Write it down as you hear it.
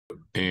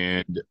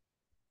And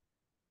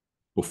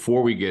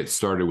before we get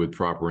started with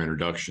proper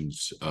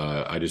introductions,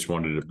 I just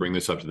wanted to bring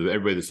this up to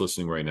everybody that's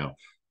listening right now.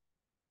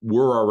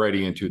 We're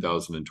already in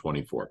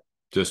 2024.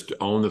 Just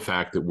own the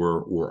fact that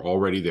we're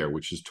already there,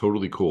 which is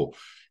totally cool.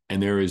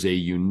 And there is a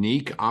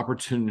unique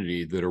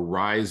opportunity that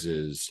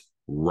arises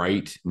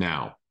right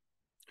now.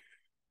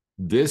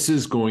 This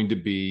is going to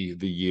be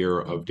the year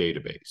of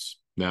database.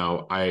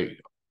 Now, I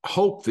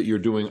hope that you're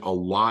doing a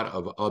lot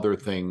of other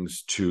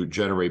things to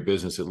generate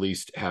business, at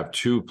least have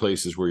two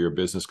places where your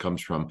business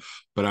comes from.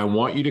 But I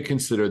want you to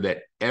consider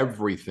that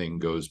everything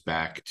goes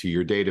back to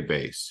your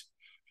database.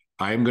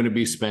 I'm going to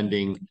be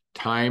spending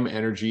time,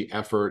 energy,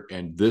 effort,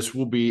 and this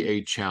will be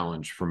a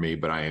challenge for me,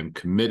 but I am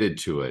committed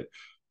to it,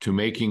 to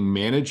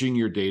managing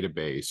your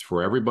database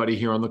for everybody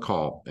here on the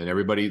call and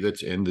everybody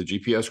that's in the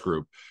GPS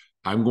group.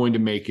 I'm going to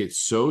make it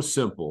so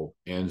simple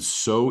and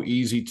so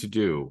easy to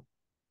do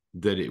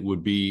that it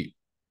would be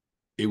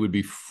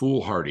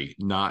foolhardy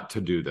not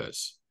to do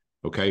this.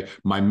 Okay.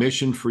 My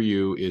mission for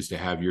you is to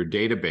have your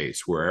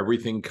database where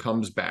everything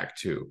comes back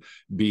to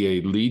be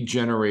a lead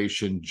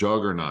generation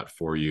juggernaut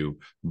for you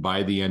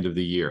by the end of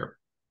the year.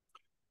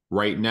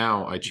 Right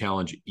now, I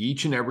challenge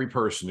each and every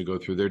person to go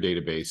through their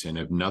database. And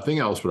if nothing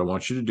else, what I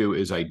want you to do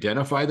is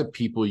identify the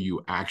people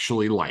you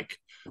actually like,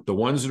 the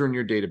ones that are in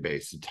your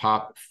database, the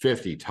top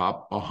 50,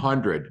 top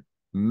 100,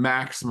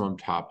 maximum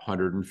top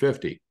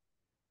 150.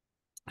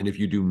 And if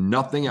you do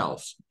nothing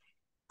else,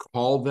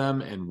 call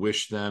them and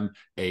wish them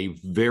a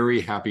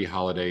very happy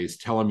holidays.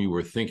 Tell them you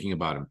were thinking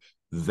about them.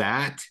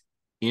 That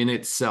in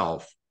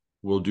itself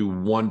will do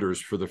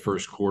wonders for the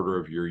first quarter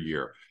of your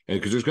year. And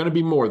because there's going to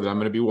be more that I'm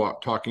going to be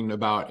talking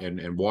about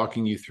and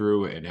walking you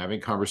through and having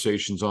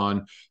conversations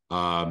on.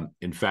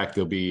 In fact,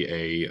 there'll be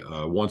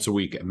a once a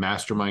week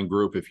mastermind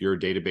group. If you're a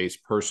database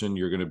person,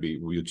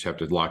 we just have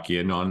to lock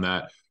you in on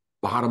that.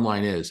 Bottom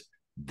line is,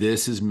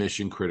 this is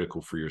mission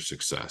critical for your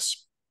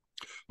success.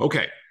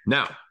 Okay,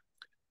 now,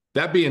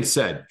 that being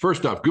said,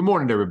 first off, good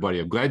morning, everybody.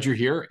 I'm glad you're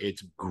here.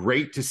 It's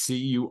great to see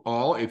you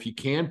all. If you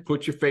can,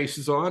 put your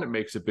faces on. It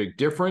makes a big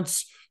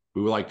difference.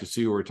 We would like to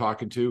see who we're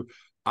talking to.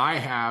 I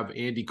have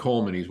Andy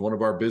Coleman. He's one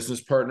of our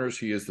business partners.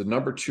 He is the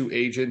 #2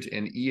 agent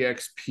in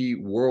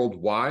EXP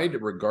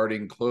worldwide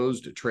regarding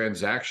closed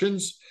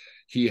transactions.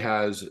 He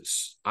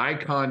has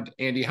iconed.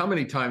 Andy, how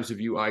many times have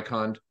you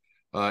iconed?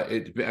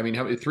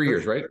 3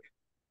 years, right?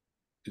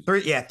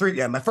 Three.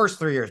 Yeah. My first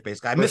 3 years,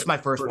 basically. I missed my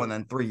first one,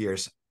 then 3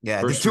 years. Yeah,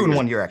 I did 2 in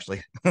 1 year,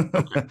 actually.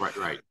 Okay,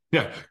 right.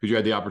 Yeah, because you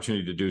had the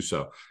opportunity to do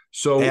so.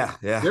 So yeah.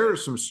 There are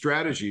some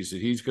strategies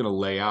that he's going to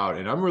lay out,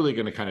 and I'm really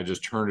going to kind of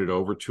just turn it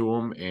over to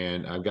him.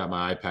 And I've got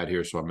my iPad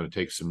here, so I'm going to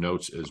take some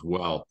notes as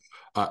well.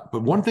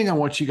 But one thing I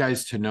want you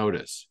guys to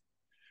notice,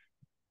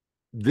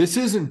 this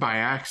isn't by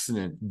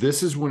accident.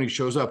 This is when he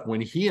shows up, when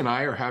he and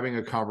I are having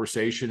a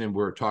conversation and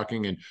we're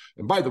talking. And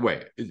by the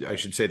way, I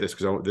should say this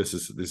because this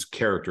is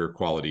character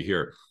quality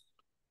here.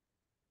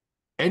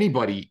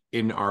 Anybody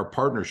in our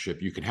partnership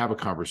you can have a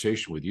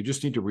conversation with. You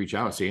just need to reach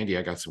out and say, Andy,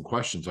 I got some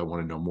questions. I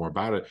want to know more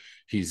about it.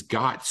 He's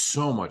got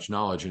so much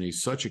knowledge and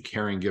he's such a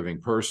caring, giving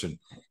person.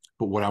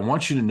 But what I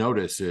want you to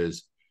notice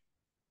is,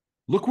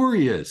 look where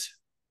he is.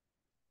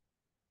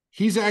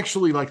 He's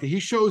actually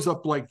he shows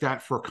up like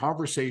that for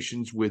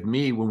conversations with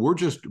me when we're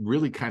just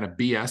really kind of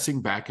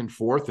BSing back and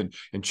forth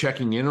and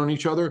checking in on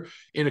each other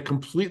in a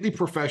completely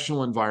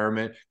professional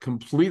environment,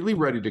 completely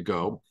ready to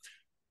go.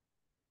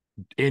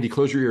 Andy,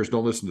 close your ears.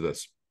 Don't listen to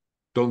this.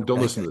 Don't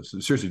listen to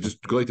this. Seriously,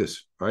 just go like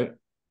this. All right.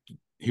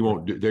 He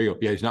won't. There you go.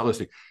 Yeah, he's not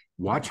listening.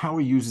 Watch how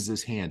he uses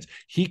his hands.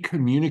 He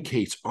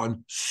communicates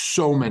on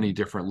so many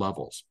different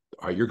levels.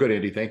 All right, you're good,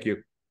 Andy. Thank you.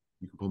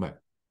 You can pull back.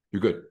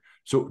 You're good.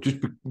 So just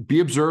be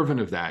observant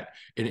of that.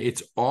 And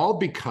it's all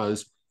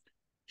because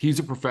he's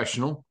a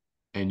professional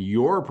and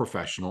you're a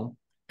professional.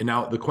 And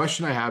now the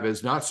question I have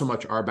is not so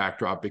much our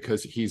backdrop,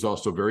 because he's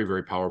also very,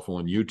 very powerful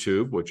in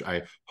YouTube, which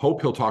I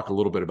hope he'll talk a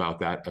little bit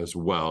about that as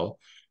well.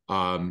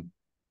 But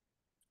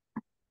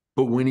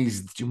when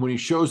he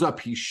shows up,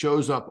 he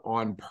shows up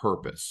on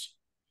purpose.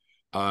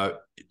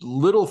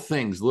 Little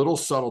things, little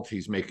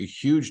subtleties make a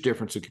huge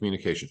difference in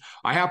communication.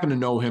 I happen to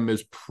know him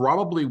as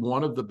probably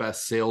one of the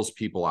best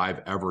salespeople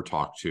I've ever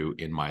talked to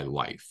in my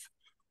life.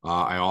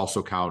 I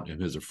also count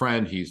him as a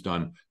friend. He's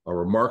done a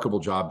remarkable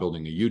job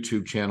building a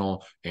YouTube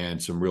channel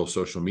and some real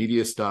social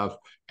media stuff,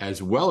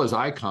 as well as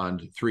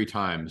iconed 3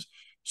 times.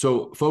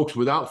 So, folks,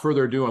 without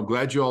further ado, I'm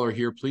glad you all are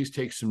here. Please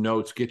take some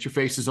notes. Get your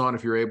faces on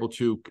if you're able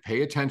to.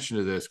 Pay attention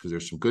to this because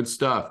there's some good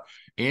stuff.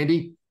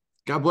 Andy,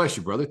 God bless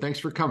you, brother. Thanks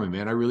for coming,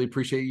 man. I really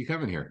appreciate you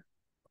coming here.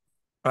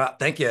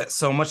 Thank you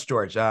so much,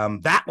 George.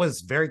 That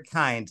was very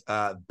kind.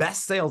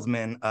 Best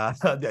salesman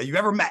you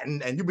ever met,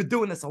 and you've been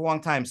doing this a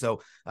long time,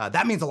 so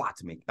that means a lot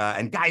to me.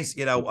 And guys,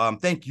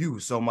 thank you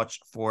so much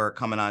for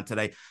coming on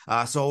today.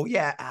 A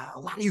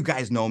lot of you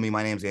guys know me.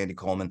 My name's Andy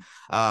Coleman.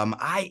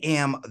 I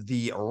am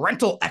the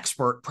rental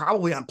expert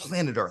probably on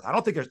planet Earth. I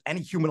don't think there's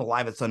any human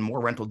alive that's done more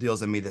rental deals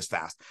than me this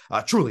fast,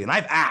 truly. And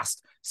I've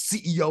asked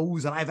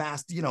CEOs and I've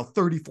asked,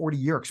 30,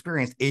 40-year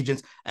experienced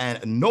agents,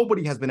 and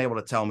nobody has been able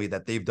to tell me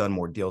that they've done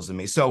more deals than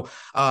me. So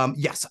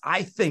yes,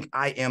 I think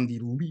I am the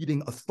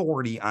leading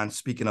authority on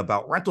speaking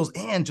about rentals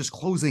and just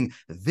closing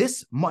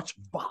this much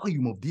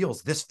volume of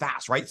deals this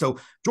fast, right? So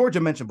Georgia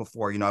mentioned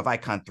before, I've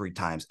iconed 3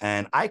 times,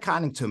 and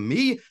iconing to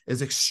me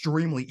is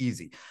extremely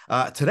easy.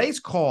 Today's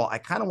call, I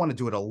kind of want to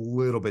do it a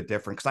little bit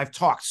different because I've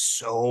talked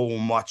so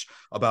much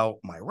about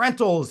my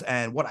rentals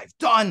and what I've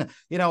done.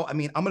 I'm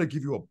going to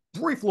give you a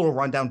brief little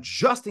rundown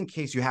just in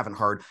case you haven't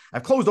heard.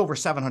 I've closed over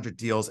 700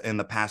 deals in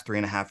the past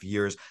 3.5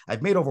 years.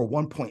 I've made over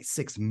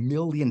 $1.6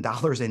 million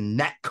in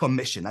net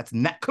commission. That's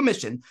net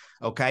commission.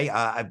 Okay.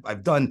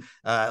 I've done,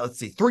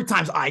 3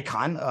 times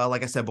Icon.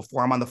 Like I said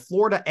before, I'm on the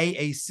Florida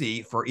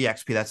AAC for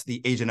EXP. That's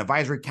the Agent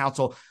Advisory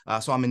Council.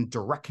 So I'm in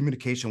direct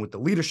communication with the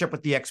leadership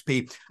with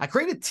EXP. I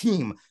created a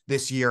team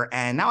this year,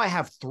 and now I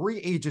have 3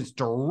 agents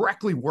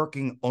directly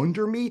working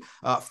under me,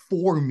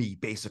 for me,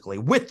 basically,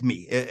 with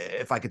me,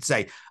 if I could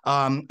say.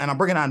 And I'm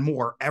bringing on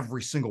more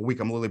every single week.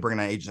 I'm literally bringing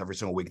on agents every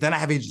single week. Then I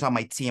have agents on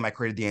my team. I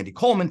created the Andy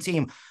Coleman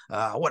team.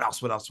 What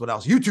else?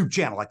 YouTube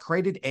channel. I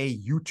created a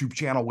YouTube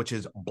channel, which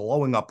is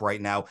blowing up right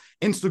now.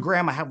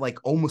 Instagram, I have like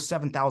almost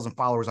 7,000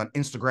 followers on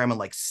Instagram in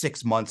like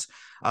 6 months.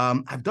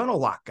 I've done a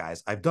lot,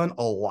 guys. I've done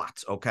a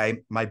lot, okay?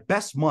 My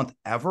best month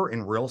ever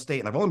in real estate,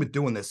 and I've only been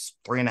doing this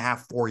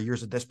 3.5, 4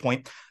 years at this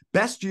point.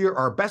 Best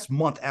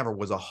month ever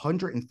was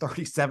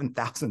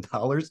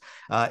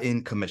 $137,000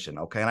 in commission.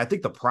 Okay. And I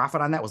think the profit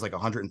on that was like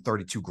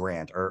 132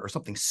 grand or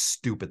something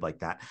stupid like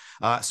that.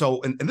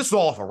 And this is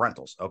all off of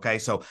rentals. Okay.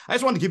 So I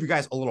just wanted to give you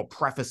guys a little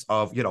preface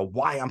of,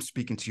 why I'm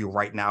speaking to you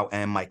right now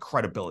and my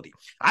credibility.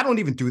 I don't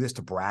even do this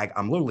to brag.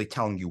 I'm literally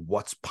telling you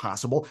what's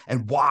possible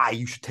and why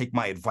you should take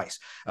my advice.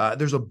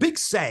 There's a big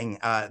saying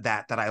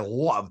that I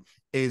love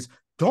is,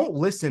 don't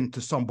listen to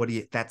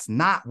somebody that's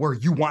not where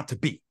you want to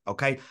be,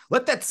 okay?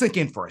 Let that sink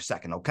in for a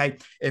second, okay?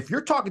 If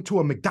you're talking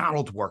to a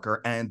McDonald's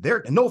worker, and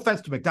no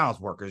offense to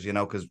McDonald's workers,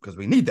 because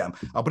we need them,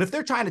 but if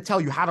they're trying to tell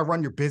you how to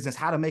run your business,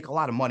 how to make a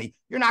lot of money,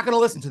 you're not going to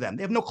listen to them.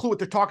 They have no clue what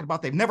they're talking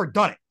about. They've never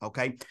done it,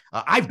 okay?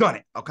 I've done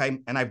it, okay?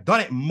 And I've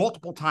done it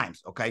multiple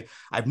times, okay?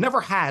 I've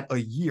never had a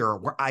year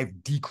where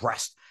I've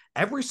degressed.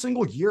 Every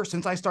single year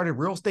since I started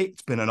real estate,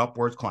 it's been an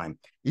upwards climb.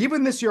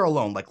 Even this year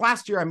alone, like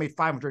last year, I made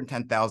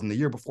 510,000. The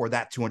year before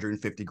that,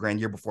 250 grand.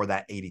 Year before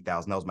that,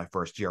 80,000. That was my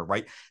first year,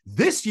 right?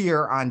 This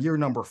year, on year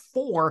number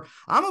 4,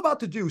 I'm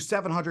about to do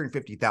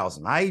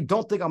 750,000. I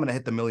don't think I'm going to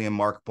hit the million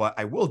mark, but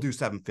I will do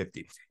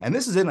 750. And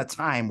this is in a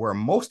time where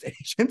most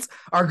agents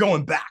are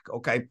going back.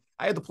 Okay.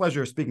 I had the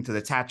pleasure of speaking to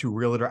the tattoo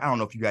realtor. I don't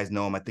know if you guys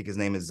know him. I think his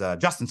name is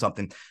Justin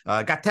something.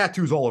 Got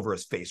tattoos all over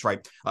his face,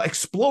 right?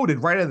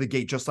 Exploded right out of the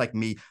gate, just like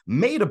me.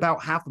 Made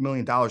about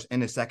 $500,000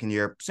 in his second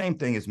year. Same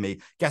thing as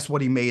me. Guess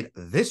what he made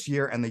this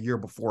year and the year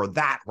before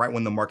that, right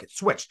when the market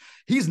switched?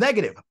 He's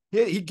negative.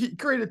 He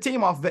created a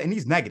team off of it, and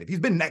he's negative. He's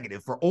been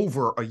negative for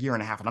over a year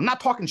and a half. And I'm not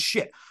talking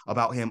shit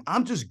about him.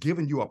 I'm just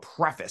giving you a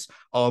preface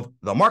of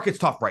the market's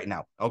tough right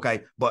now,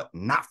 okay? But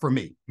not for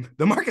me.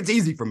 The market's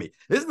easy for me.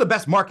 This is the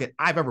best market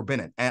I've ever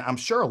been in. And I'm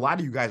sure a lot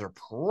of you guys are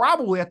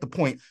probably at the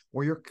point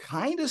where you're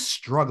kind of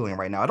struggling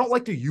right now. I don't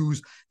like to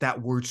use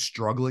that word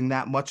struggling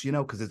that much,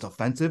 because it's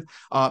offensive.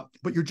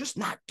 But you're just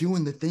not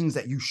doing the things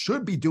that you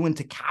should be doing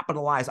to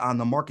capitalize on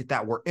the market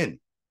that we're in.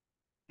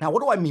 Now,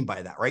 what do I mean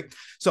by that, right?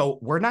 So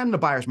we're not in the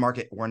buyer's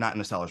market. We're not in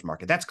the seller's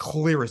market. That's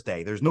clear as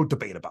day. There's no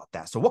debate about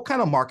that. So what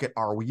kind of market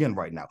are we in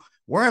right now?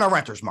 We're in a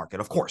renter's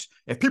market, of course.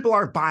 If people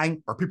aren't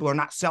buying or people are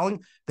not selling,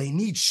 they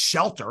need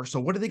shelter.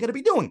 So what are they going to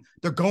be doing?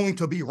 They're going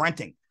to be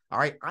renting. All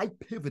right. I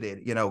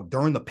pivoted,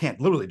 during that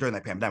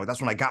pandemic.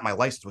 That's when I got my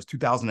license, was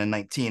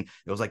 2019.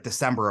 It was like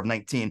December of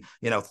 19.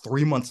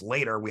 3 months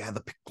later, we had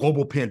the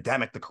global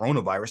pandemic, the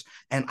coronavirus,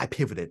 and I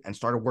pivoted and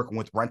started working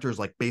with renters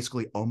like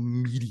basically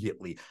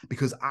immediately,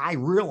 because I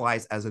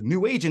realized as a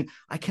new agent,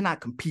 I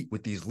cannot compete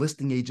with these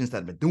listing agents that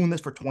have been doing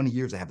this for 20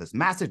 years. They have this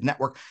massive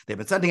network. They've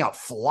been sending out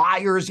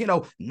flyers,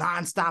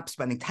 nonstop,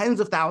 spending tens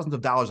of thousands of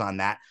dollars on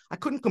that. I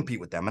couldn't compete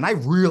with them. And I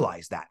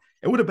realized that.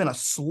 It would have been a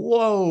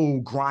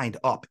slow grind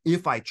up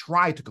if I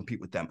tried to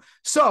compete with them.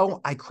 So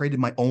I created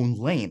my own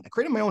lane. I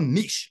created my own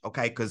niche,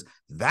 okay? Because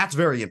that's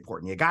very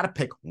important. You got to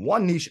pick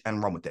one niche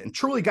and run with it. And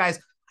truly, guys,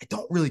 I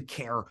don't really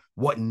care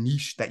what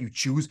niche that you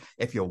choose.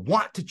 If you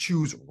want to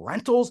choose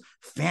rentals,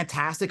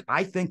 fantastic.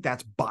 I think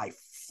that's by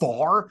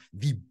far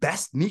the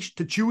best niche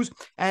to choose.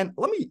 And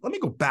let me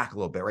go back a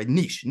little bit, right?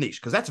 Niche,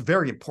 because that's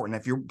very important.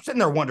 If you're sitting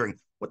there wondering,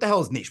 what the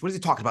hell is niche? What is he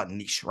talking about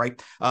niche, right?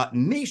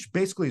 Niche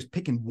basically is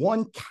picking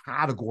one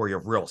category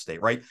of real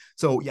estate, right?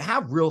 So you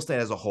have real estate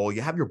as a whole, you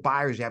have your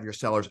buyers, you have your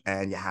sellers,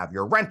 and you have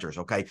your renters,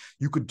 okay?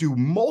 You could do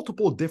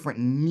multiple different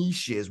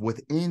niches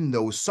within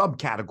those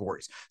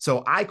subcategories.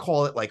 So I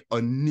call it like a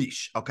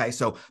niche, okay?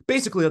 So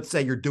basically, let's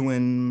say you're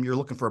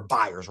looking for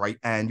buyers, right?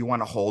 And you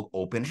want to hold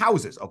open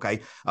houses,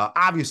 okay?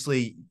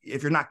 Obviously,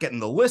 if you're not getting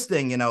the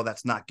listing,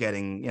 that's not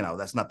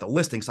the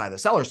listing side, the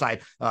seller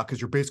side, because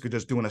you're basically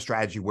just doing a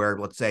strategy where,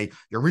 let's say,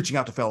 you're reaching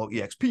out to fellow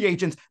EXP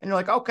agents and you're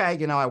like,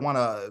 okay, I want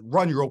to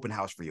run your open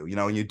house for you,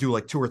 and you do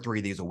like 2 or 3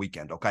 of these a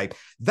weekend. Okay.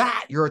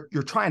 That you're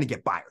trying to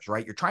get buyers,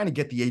 right? You're trying to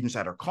get the agents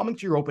that are coming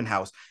to your open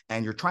house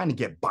and you're trying to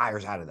get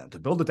buyers out of them to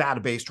build a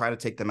database, try to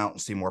take them out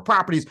and see more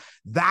properties.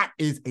 That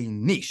is a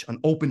niche, an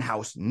open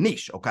house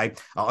niche. Okay.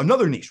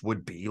 Another niche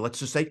would be, let's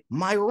just say,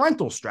 my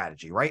rental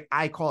strategy, right?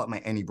 I call it my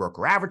any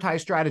broker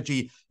advertise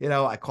strategy.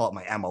 I call it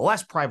my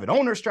MLS private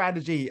owner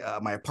strategy,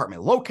 my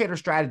apartment locator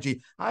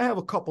strategy. I have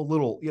a couple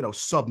little,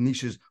 sub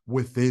niches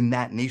within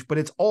that niche, but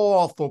it's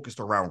all focused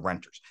around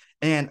renters.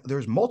 And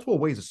there's multiple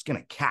ways to skin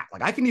a cat.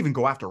 Like I can even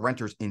go after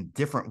renters in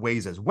different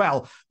ways as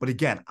well. But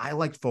again, I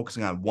like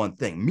focusing on one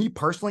thing. Me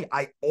personally,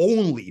 I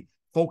only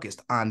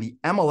focused on the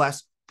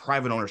MLS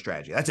private owner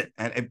strategy. That's it.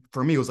 And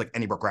for me, it was like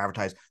any broker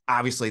advertise.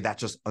 Obviously, that's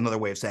just another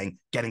way of saying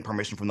getting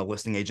permission from the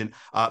listing agent.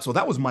 So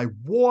that was my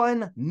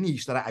one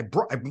niche that I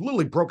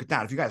literally broke it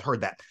down. If you guys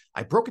heard that,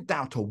 I broke it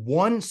down to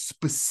one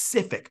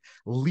specific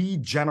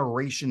lead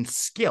generation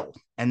skill.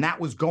 And that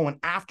was going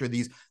after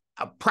these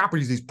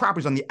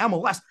properties on the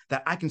MLS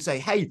that I can say,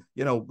 hey,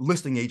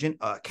 listing agent,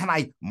 can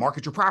I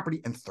market your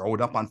property and throw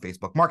it up on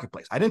Facebook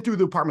Marketplace? I didn't do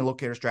the apartment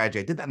locator strategy.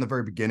 I did that in the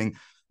very beginning.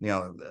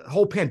 The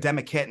whole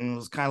pandemic hit and it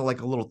was kind of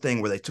like a little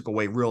thing where they took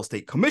away real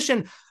estate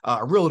commission,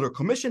 realtor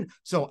commission.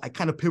 So I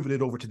kind of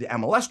pivoted over to the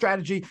MLS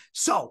strategy.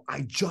 So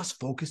I just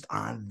focused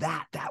on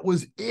that. That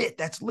was it.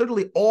 That's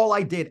literally all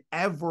I did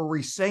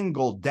every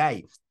single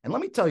day. And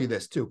let me tell you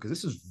this too, because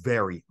this is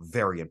very,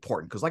 very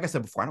important. Because like I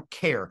said before, I don't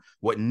care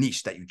what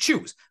niche that you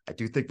choose. I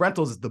do think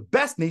rentals is the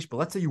best niche, but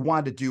let's say you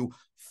wanted to do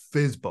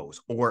FSBOs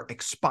or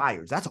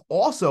expireds. That's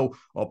also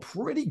a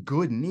pretty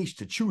good niche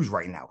to choose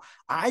right now.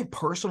 I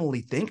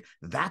personally think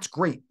that's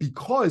great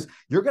because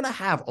you're going to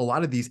have a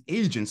lot of these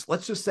agents.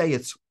 Let's just say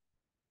it's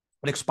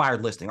an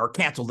expired listing or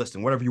canceled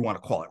listing, whatever you want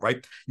to call it,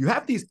 right? You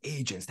have these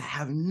agents that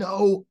have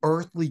no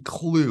earthly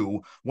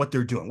clue what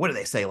they're doing. What do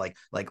they say? Like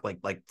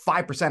 5%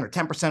 or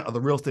 10% of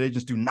the real estate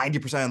agents do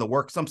 90% of the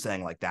work. Some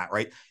saying like that,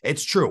 right?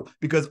 It's true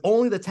because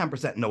only the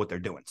 10% know what they're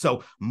doing.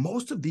 So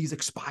most of these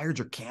expireds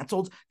or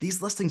canceled,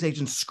 these listings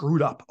agents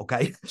screwed up,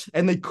 okay?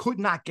 And they could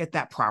not get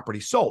that property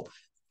sold.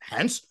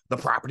 Hence, the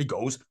property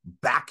goes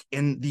back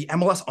in the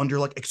MLS under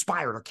like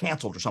expired or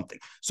canceled or something.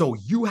 So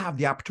you have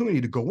the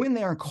opportunity to go in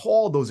there and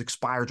call those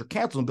expired or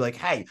canceled and be like,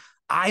 hey,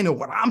 I know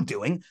what I'm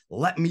doing.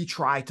 Let me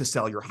try to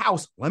sell your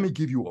house. Let me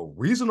give you a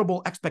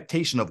reasonable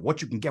expectation of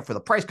what you can get for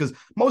the price, because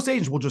most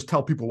agents will just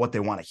tell people what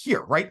they want to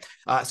hear, right?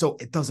 So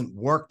it doesn't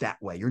work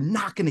that way. You're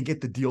not going to get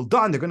the deal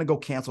done. They're going to go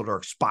canceled or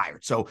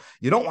expired. So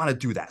you don't want to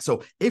do that.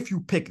 So if you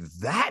pick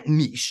that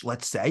niche,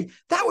 let's say,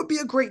 that would be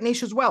a great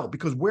niche as well,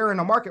 because we're in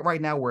a market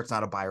right now where it's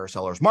not a buyer or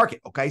seller's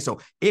market, okay?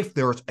 So if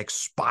there's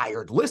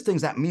expired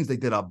listings, that means they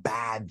did a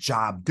bad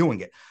job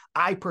doing it.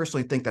 I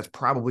personally think that's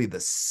probably the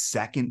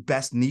second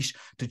best niche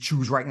to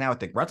choose right now. I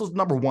think rentals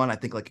number one. I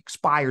think like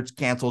expireds,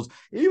 cancels,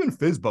 even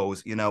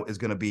FSBOs, is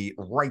going to be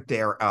right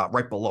there,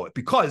 right below it,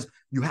 because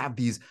you have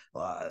these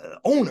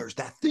owners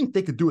that think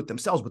they could do it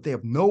themselves, but they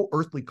have no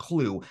earthly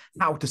clue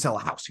how to sell a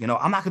house.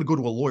 I'm not going to go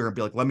to a lawyer and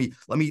be like, let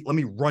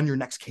me run your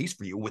next case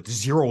for you with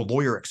zero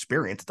lawyer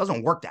experience. It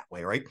doesn't work that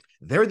way, right?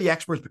 They're the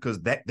experts because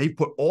they've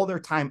put all their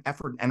time,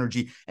 effort, and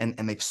energy, and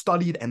they've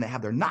studied, and they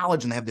have their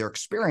knowledge, and they have their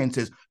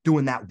experiences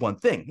doing that one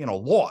thing.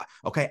 Law.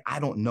 Okay. I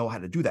don't know how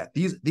to do that.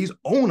 These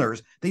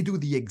owners, they do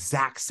the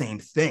exact same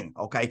thing.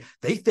 Okay.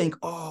 They think,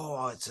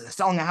 oh,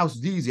 selling a house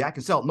is easy. I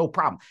can sell it. No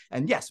problem.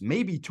 And yes,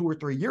 maybe 2 or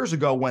 3 years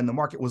ago when the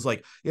market was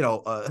like,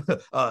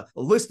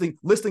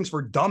 listings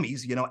for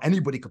dummies,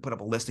 anybody could put up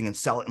a listing and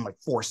sell it in like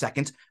 4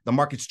 seconds. The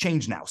market's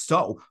changed now.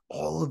 So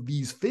all of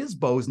these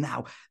FSBOs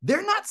now,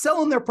 they're not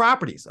selling their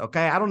properties.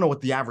 Okay. I don't know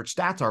what the average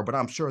stats are, but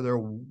I'm sure they're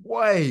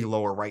way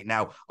lower right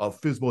now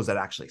of FSBOs that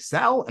actually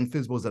sell and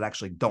FSBOs that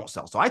actually don't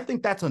sell. So I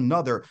think that's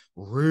another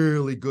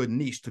really good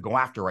niche to go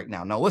after right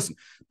now. Now, listen,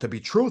 to be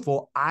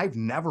truthful, I've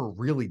never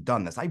really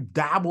done this. I've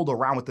dabbled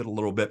around with it a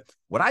little bit.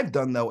 What I've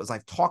done, though, is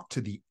I've talked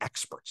to the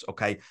experts,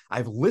 okay?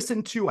 I've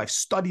I've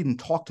studied and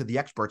talked to the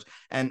experts.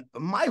 And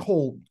my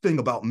whole thing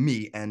about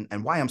me and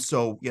why I'm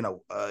so,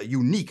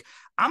 unique,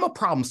 I'm a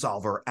problem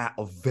solver at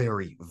a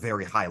very,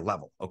 very high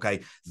level, okay?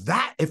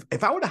 That,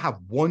 if I were to have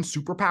one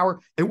superpower,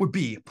 it would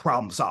be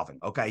problem solving,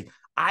 okay?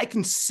 I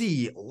can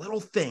see little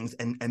things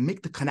and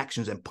make the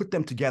connections and put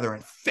them together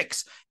and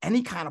fix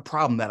any kind of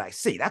problem that I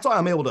see. That's why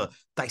I'm able to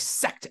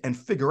dissect and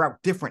figure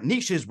out different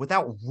niches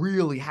without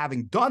really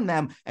having done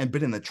them and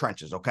been in the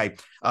trenches, okay?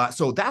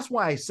 So that's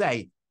why I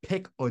say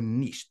pick a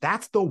niche.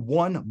 That's the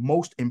one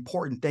most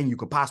important thing you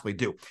could possibly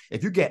do.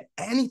 If you get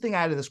anything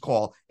out of this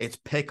call, it's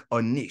pick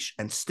a niche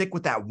and stick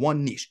with that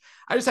one niche.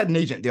 I just had an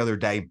agent the other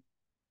day.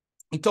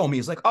 he told me,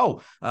 he's like,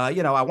 oh,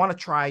 I want to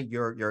try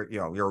your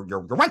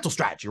rental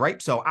strategy,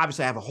 right? So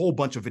obviously I have a whole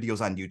bunch of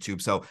videos on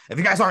YouTube. So if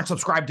you guys aren't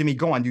subscribed to me,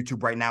 go on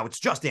YouTube right now. It's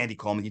just Andy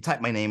Coleman. You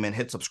type my name in,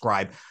 hit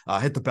subscribe,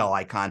 hit the bell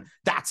icon.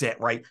 That's it,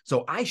 right?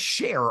 So I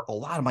share a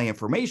lot of my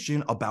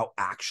information about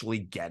actually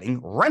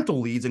getting rental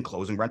leads and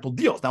closing rental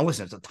deals. Now,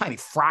 listen, it's a tiny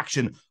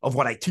fraction of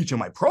what I teach in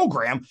my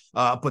program,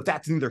 but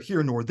that's neither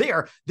here nor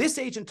there. This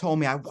agent told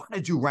me, I want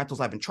to do rentals.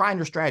 I've been trying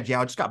your strategy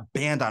out. I just got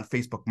banned on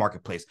Facebook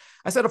Marketplace.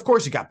 I said, of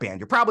course you got banned.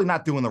 You're probably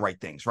not doing the right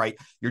things, right?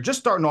 You're just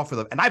starting off with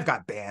them. And I've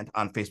got banned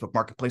on Facebook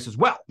Marketplace as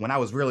well. When I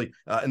was really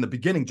in the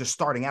beginning, just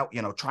starting out,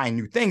 trying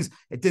new things,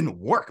 it didn't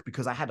work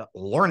because I had to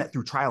learn it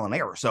through trial and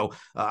error. So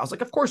I was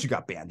like, of course you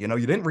got banned. You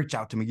didn't reach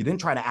out to me. You didn't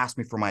try to ask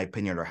me for my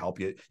opinion or help.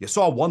 You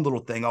saw one little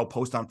thing,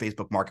 post on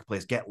Facebook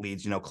Marketplace, get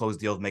leads, close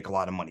deals, make a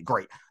lot of money.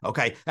 Great.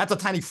 Okay. That's a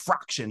tiny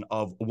fraction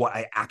of what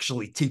I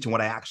actually teach and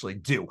what I actually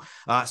do.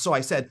 So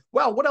I said,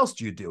 well, what else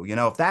do you do?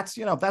 If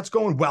that's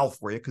going well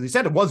for you, because he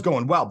said it was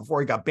going well before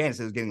he got banned. He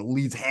said he was getting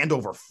leads hand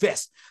over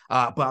fist.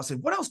 But I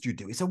said, what else do you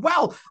do? He said,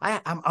 well,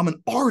 I'm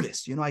an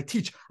artist. I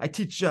teach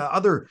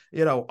other,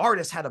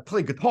 artists how to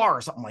play guitar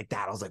or something like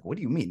that. I was like, what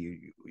do you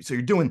mean? So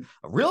you're doing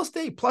real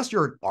estate plus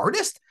you're an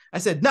artist? I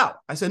said, no,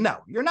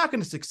 you're not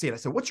going to succeed. I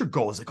said, what's your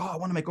goal? He's like, oh, I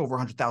want to make over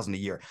 100,000 a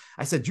year.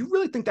 I said, do you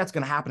really think that's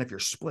going to happen if you're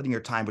splitting your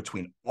time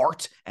between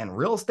art and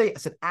real estate? I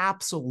said,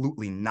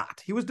 absolutely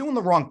not. He was doing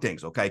the wrong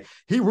things. Okay.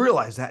 He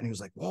realized that and he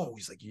was like, whoa,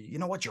 he's like, you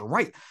know what? You're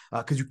right.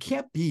 Because you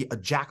can't be a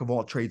jack of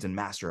all trades and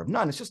master of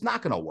none. It's just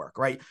not going to work,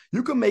 right?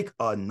 You can make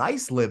a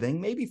nice living,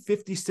 maybe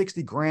 50,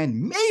 60 grand.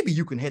 Maybe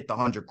you can hit the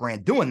 100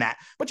 grand doing that,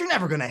 but you're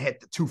never going to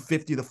hit the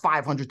 250, the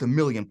 500, the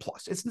million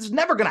plus. It's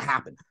never going to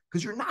happen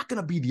because you're not going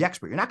to be the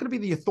expert. You're not going to be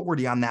the authority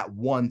on that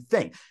one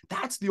thing.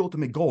 That's the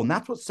ultimate goal. And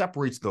that's what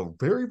separates the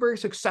very, very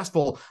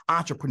successful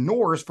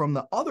entrepreneurs from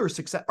the other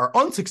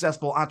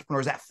unsuccessful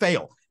entrepreneurs that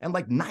fail. And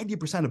like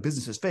 90% of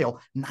businesses fail,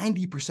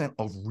 90%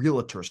 of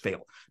realtors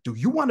fail. Do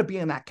you want to be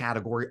in that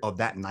category of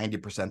that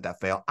 90% that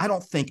fail? I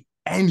don't think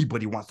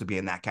anybody wants to be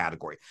in that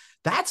category.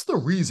 That's the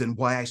reason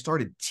why I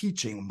started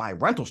teaching my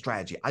rental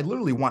strategy. I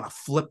literally want to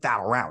flip that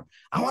around.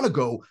 I want to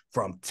go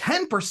from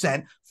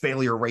 10%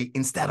 failure rate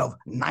instead of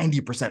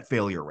 90%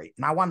 failure rate.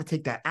 And I want to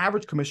take that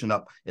average commission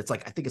up. I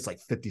think it's like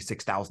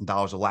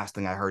 $56,000 the last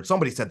thing I heard.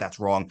 Somebody said that's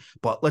wrong,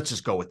 but let's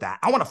just go with that.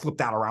 I want to flip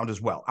that around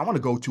as well. I want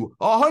to go to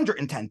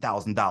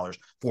 $110,000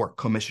 for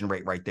commission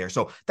rate right there.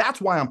 So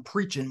that's why I'm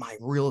preaching my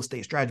real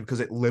estate strategy, because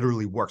it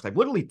literally works. I've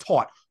literally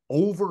taught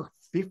over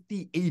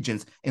 50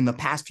 agents in the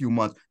past few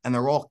months, and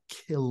they're all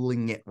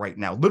killing it right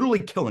now, literally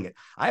killing it.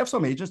 I have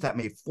some agents that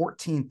made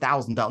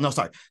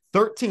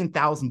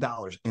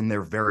 $13,000 in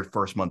their very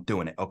first month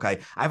doing it. Okay.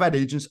 I've had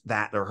agents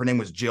that, or her name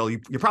was Jill. You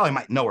probably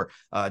might know her,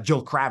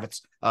 Jill Kravitz.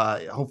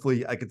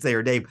 Hopefully I could say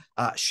her name.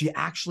 She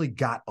actually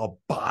got a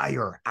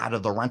buyer out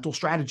of the rental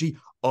strategy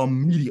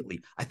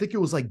immediately. I think it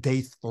was like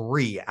day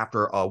 3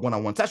 after a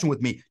one-on-one session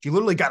with me. She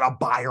literally got a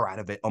buyer out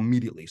of it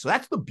immediately. So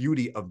that's the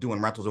beauty of doing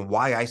rentals and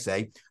why I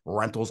say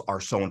rentals are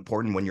so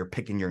important when you're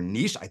picking your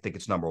niche. I think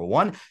it's number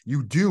one.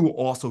 You do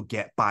also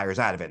get buyers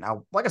out of it.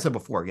 Now, like I said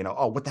before,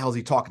 what the hell is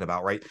he talking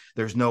about, right?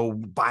 There's no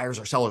buyers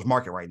or sellers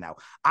market right now.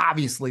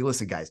 Obviously,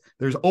 listen, guys,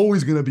 there's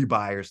always going to be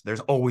buyers. There's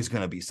always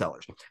going to be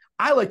sellers.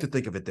 I like to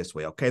think of it this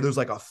way, okay? There's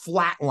like a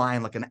flat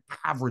line, like an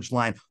average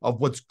line of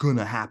what's going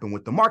to happen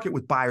with the market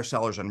with buyers,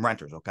 sellers, and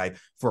renters, okay?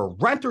 For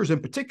renters in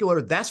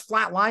particular, that's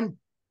flat line.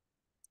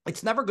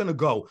 It's never going to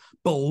go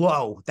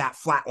below that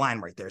flat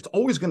line right there. It's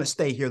always going to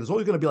stay here. There's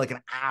always going to be like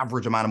an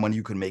average amount of money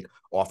you can make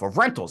off of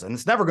rentals. And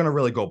it's never going to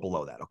really go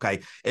below that.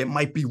 Okay. It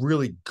might be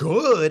really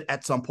good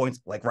at some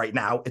points. Like right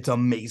now, it's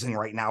amazing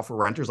right now for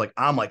renters. Like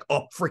I'm like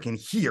up freaking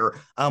here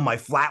on my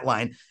flat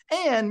line.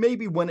 And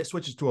maybe when it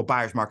switches to a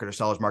buyer's market or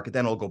seller's market,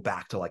 then it'll go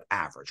back to like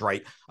average,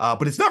 right?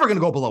 But it's never going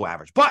to go below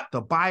average. But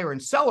the buyer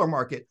and seller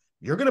market,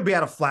 you're going to be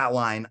at a flat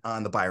line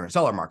on the buyer and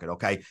seller market,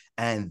 okay?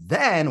 And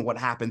then what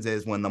happens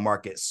is when the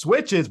market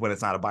switches, when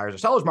it's not a buyer's or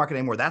seller's market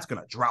anymore, that's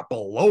going to drop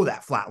below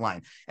that flat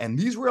line. And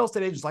these real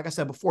estate agents, like I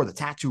said before, the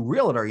tattoo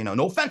realtor,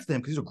 no offense to him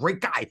because he's a great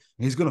guy and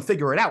he's going to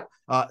figure it out.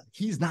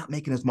 He's not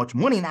making as much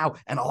money now.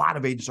 And a lot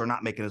of agents are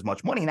not making as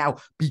much money now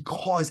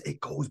because it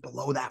goes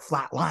below that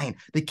flat line.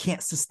 They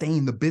can't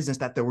sustain the business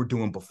that they were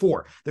doing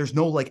before. There's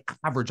no like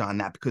average on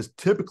that because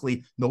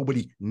typically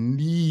nobody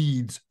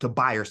needs to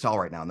buy or sell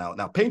right now.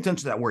 Now pay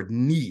attention to that word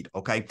need,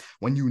 okay?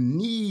 When you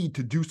need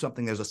to do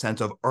something, there's a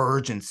sense of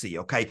urgency,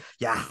 okay?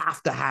 You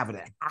have to have it.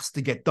 It has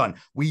to get done.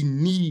 We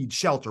need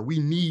shelter. We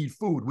need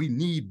food. We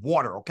need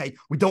water, okay?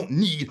 We don't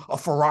need a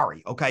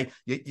Ferrari, okay?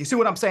 You see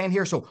what I'm saying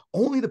here? So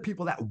only the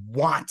people that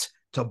want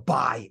to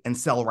buy and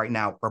sell right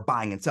now are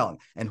buying and selling.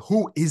 And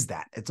who is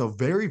that? It's a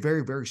very,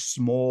 very, very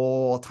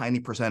small, tiny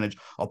percentage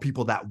of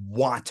people that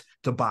want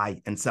to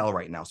buy and sell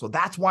right now. So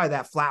that's why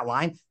that flat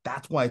line,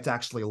 that's why it's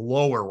actually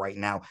lower right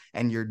now.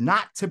 And you're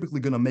not typically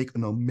going to make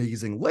an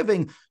amazing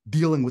living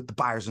dealing with the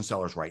buyers and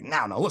sellers right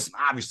now. Now, listen,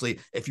 obviously,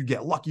 if you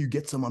get lucky, you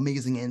get some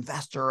amazing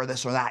investor or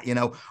this or that,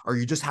 or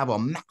you just have a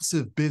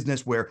massive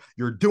business where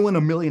you're doing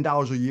 $1 million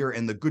a year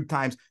in the good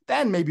times,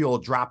 then maybe it'll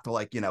drop to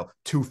like,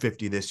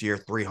 250 this year,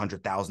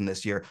 300,000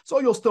 this year. So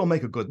you'll still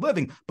make a good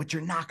living, but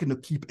you're not going to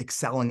keep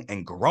excelling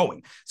and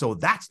growing. So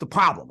that's the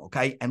problem.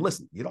 Okay. And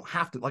listen, you don't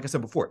have to, like I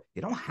said before,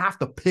 you don't have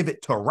to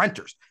pivot to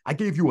renters. I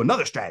gave you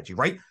another strategy,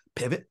 right?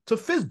 Pivot to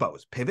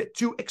FSBOs, pivot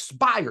to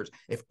expires.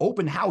 If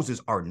open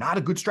houses are not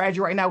a good strategy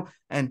right now,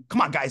 and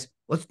come on, guys,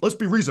 let's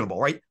be reasonable,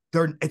 right?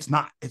 It's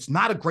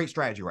not a great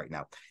strategy right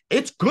now.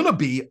 It's gonna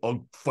be a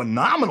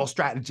phenomenal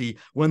strategy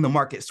when the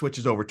market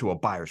switches over to a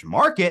buyer's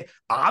market.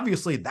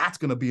 Obviously, that's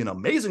gonna be an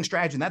amazing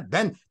strategy, and that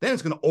then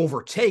it's gonna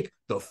overtake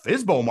the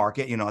FSBO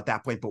market, at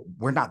that point. But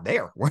we're not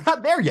there. We're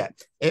not there yet.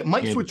 It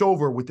might switch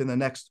over within the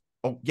next.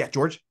 Oh yeah,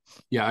 George.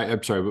 Yeah,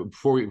 I'm sorry, but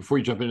before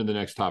you jump into the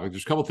next topic,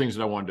 there's a couple of things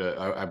that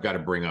I've got to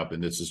bring up,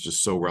 and this is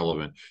just so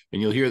relevant.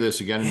 And you'll hear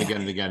this again and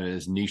again and again, and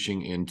it's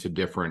niching into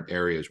different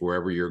areas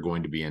wherever you're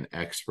going to be an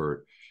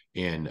expert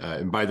in.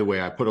 And by the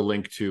way, I put a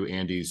link to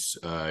Andy's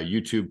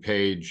YouTube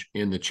page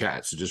in the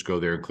chat, so just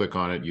go there and click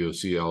on it. You'll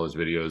see all his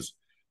videos.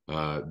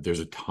 There's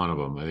a ton of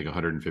them. I think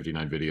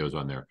 159 videos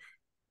on there.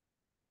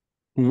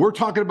 When we're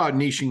talking about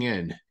niching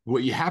in,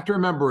 what you have to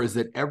remember is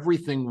that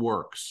everything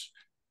works.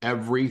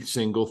 Every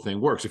single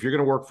thing works. If you're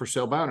going to work for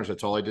sale by owners,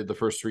 that's all I did the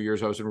first 3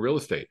 years I was in real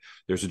estate.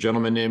 There's a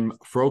gentleman named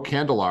Fro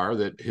Candelar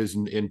that his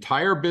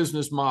entire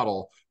business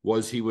model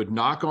was he would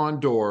knock on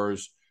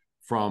doors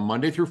from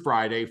Monday through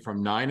Friday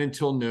from 9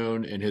 until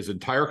noon. And his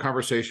entire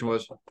conversation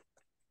was,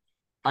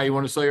 hi, you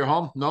want to sell your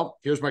home? No,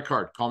 here's my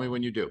card. Call me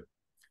when you do.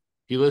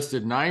 He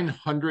listed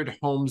 900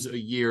 homes a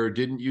year,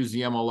 didn't use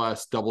the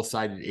MLS,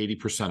 double-sided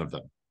 80% of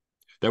them.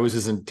 That was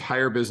his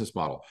entire business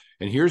model.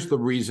 And here's the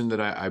reason that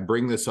I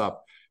bring this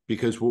up.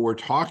 Because what we're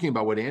talking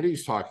about, what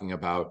Andy's talking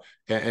about,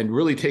 and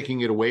really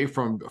taking it away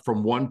from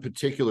one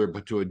particular,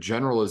 but to a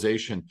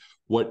generalization,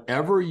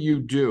 whatever you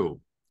do,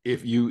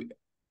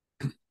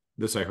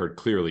 this I heard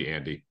clearly,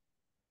 Andy,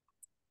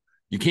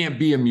 you can't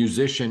be a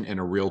musician and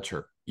a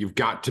realtor. You've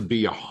got to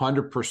be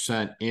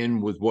 100%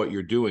 in with what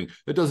you're doing.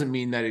 That doesn't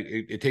mean that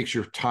it takes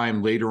your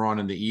time later on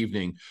in the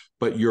evening,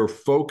 but your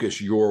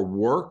focus, your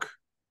work,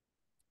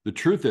 the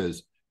truth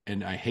is,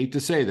 and I hate to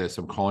say this,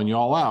 I'm calling you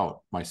all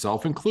out,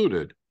 myself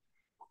included,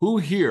 who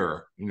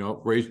here,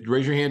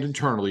 raise your hand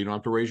internally, you don't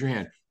have to raise your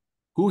hand.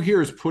 Who here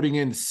is putting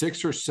in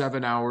 6 or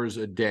 7 hours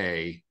a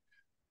day,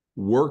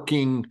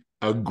 working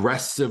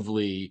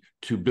aggressively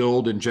to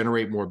build and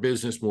generate more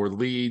business, more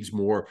leads,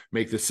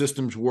 make the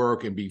systems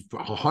work and be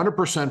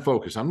 100%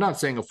 focused? I'm not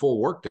saying a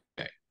full work day.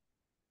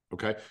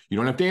 Okay. You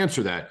don't have to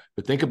answer that,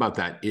 but think about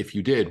that. If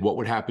you did, what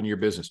would happen to your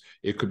business?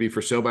 It could be for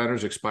sale by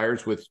owners,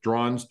 expires,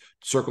 withdrawals,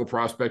 circle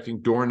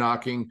prospecting, door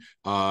knocking,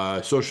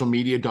 social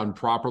media done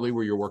properly,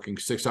 where you're working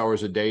 6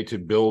 hours a day to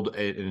build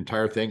an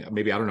entire thing.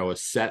 Maybe, I don't know, a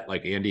set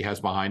like Andy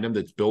has behind him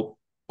that's built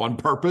on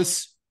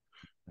purpose,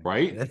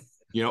 right?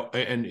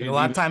 And a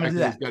lot of time to do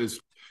that.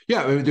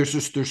 Yeah. I mean,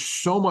 there's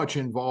so much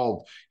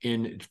involved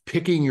in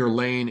picking your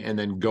lane and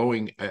then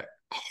going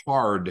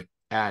hard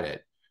at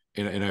it.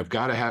 And I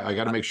got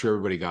to make sure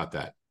everybody got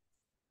that.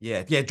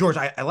 Yeah, George,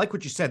 I like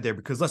what you said there,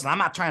 because listen, I'm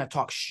not trying to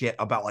talk shit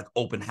about like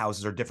open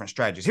houses or different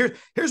strategies.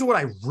 Here's what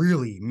I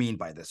really mean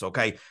by this,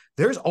 okay?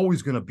 There's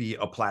always going to be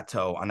a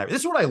plateau on that.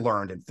 This is what I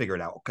learned and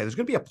figured out, okay? There's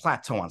going to be a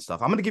plateau on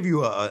stuff. I'm going to give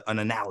you an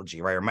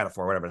analogy, right, or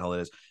metaphor, whatever the hell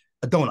it is.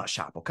 A donut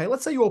shop, okay?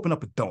 Let's say you open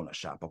up a donut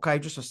shop, okay?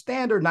 Just a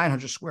standard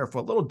 900 square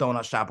foot little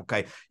donut shop,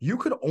 okay? You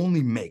could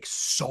only make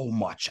so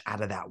much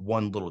out of that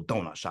one little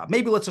donut shop.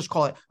 Maybe let's just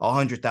call it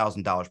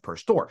 $100,000 per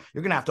store.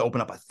 You're gonna have to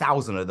open up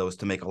 1,000 of those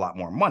to make a lot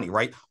more money,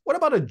 right? What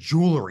about a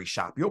jewelry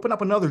shop? You open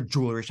up another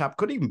jewelry shop,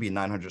 could even be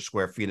 900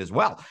 square feet as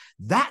well.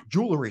 That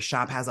jewelry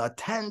shop has a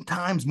 10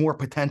 times more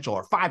potential,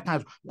 or 5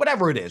 times,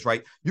 whatever it is,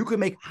 right? You could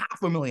make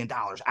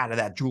 $500,000 out of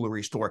that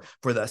jewelry store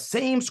for the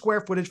same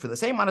square footage, for the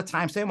same amount of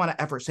time, same amount of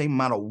effort, same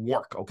amount of work.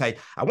 Okay.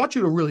 I want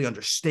you to really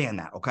understand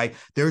that. Okay.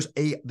 There's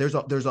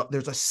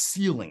a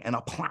ceiling and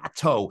a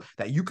plateau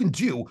that you can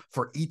do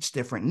for each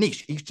different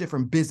niche, each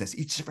different business,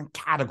 each different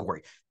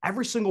category.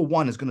 Every single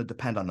one is going to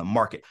depend on the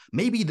market.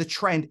 Maybe the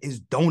trend is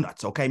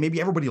donuts. Okay. Maybe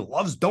everybody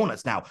loves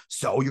donuts now,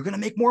 so you're going to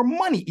make more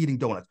money eating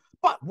donuts.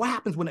 But what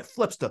happens when it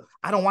flips to,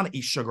 I don't want to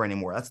eat sugar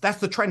anymore? That's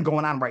the trend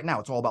going on right now.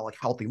 It's all about like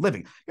healthy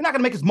living. You're not going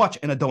to make as much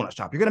in a donut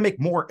shop. You're going to make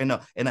more in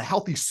a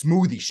healthy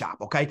smoothie shop,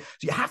 okay?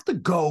 So you have to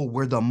go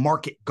where the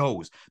market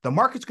goes. The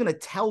market's going to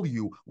tell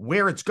you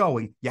where it's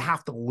going. You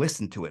have to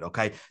listen to it,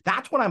 okay?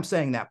 That's what I'm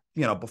saying that,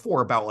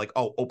 before about like,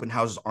 oh, open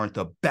houses aren't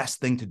the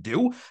best thing to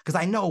do. Because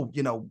I know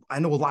a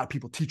lot of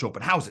people teach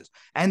open houses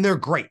and they're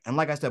great. And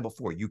like I said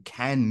before, you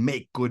can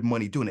make good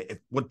money doing it. If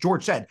what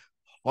George said,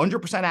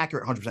 100%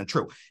 accurate, 100%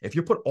 true. If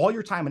you put all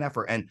your time and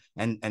effort,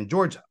 and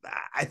George,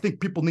 I think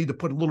people need to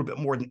put a little bit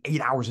more than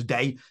 8 hours a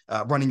day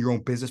running your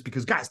own business,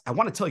 because guys, I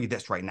want to tell you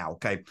this right now,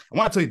 okay? I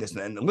want to tell you this,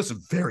 and listen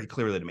very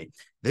clearly to me.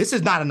 This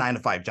is not a 9 to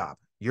 5 job.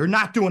 You're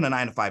not doing a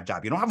 9 to 5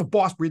 job. You don't have a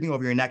boss breathing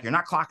over your neck. You're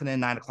not clocking in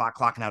 9 o'clock,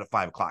 clocking out at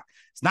 5 o'clock.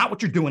 It's not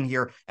what you're doing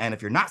here. And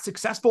if you're not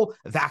successful,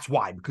 that's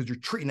why, because you're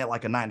treating it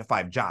like a 9 to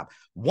 5 job.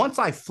 Once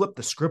I flipped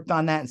the script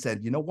on that and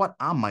said, you know what?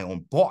 I'm my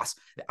own boss.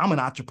 I'm an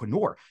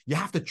entrepreneur. You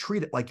have to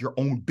treat it like your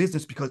own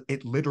business, because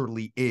it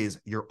literally is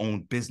your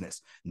own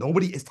business.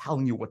 Nobody is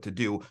telling you what to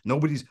do.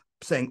 Nobody's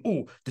saying,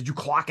 oh, did you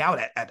clock out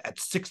at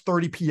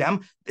 6:30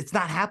 p.m.? It's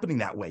not happening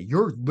that way.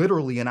 You're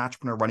literally an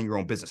entrepreneur running your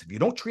own business. If you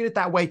don't treat it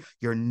that way,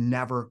 you're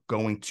never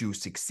going to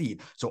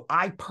succeed. So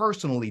I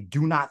personally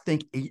do not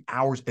think 8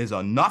 hours is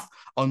enough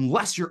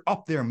unless you're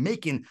up there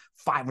making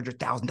 $500,000,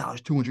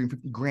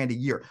 $250,000 a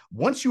year.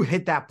 Once you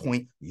hit that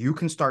point, you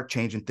can start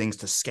changing things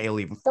to scale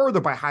even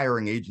further by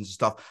hiring agents and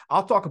stuff.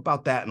 I'll talk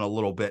about that in a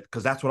little bit,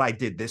 because that's what I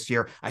did this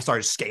year. I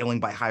started scaling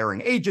by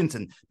hiring agents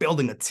and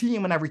building a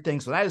team and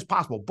everything. So that is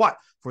possible. But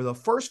for the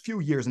first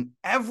few years, and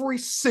every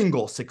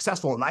single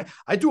successful, and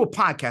I do a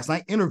podcast and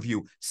I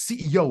interview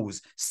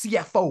CEOs,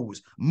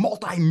 CFOs,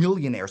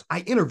 multimillionaires.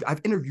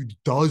 I've interviewed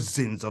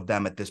dozens of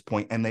them at this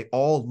point, and they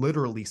all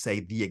literally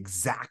say the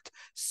exact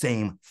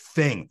same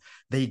thing.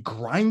 They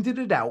grinded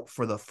it out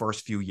for the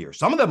first few years.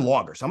 Some of them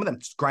longer. Some of them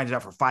grinded it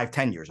out for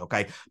 5-10 years,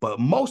 okay? But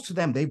most of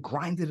them, they've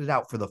grinded it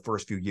out for the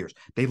first few years.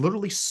 They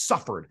literally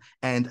suffered,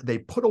 and they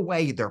put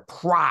away their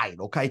pride,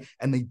 okay?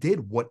 And they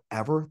did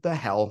whatever the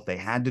hell they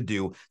had to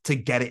do to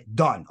get it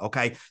done,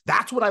 okay?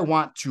 That's what I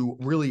want to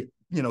really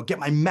get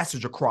my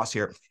message across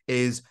here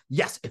is,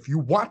 yes, if you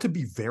want to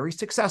be very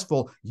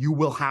successful, you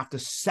will have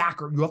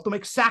to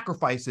make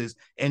sacrifices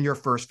in your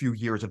first few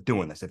years of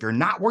doing this. If you're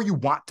not where you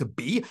want to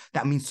be,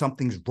 that means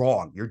something's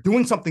wrong. You're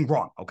doing something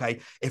wrong,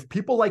 okay? If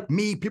people like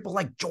me, people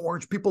like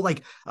George, people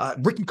like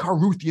Ricky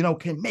Carruth,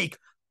 can make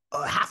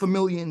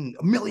 $500,000,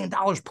 $1 million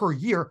per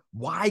year,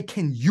 why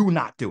can you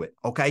not do it?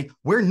 Okay.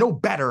 We're no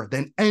better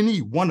than any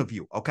one of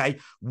you. Okay.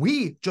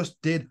 We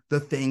just did the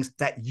things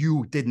that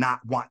you did not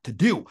want to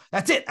do.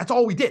 That's it. That's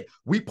all we did.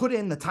 We put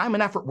in the time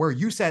and effort where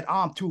you said, oh,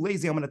 I'm too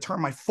lazy. I'm going to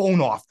turn my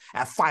phone off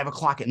at 5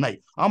 o'clock at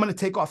night. I'm going to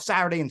take off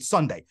Saturday and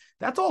Sunday.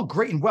 That's all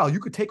great and well. You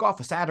could take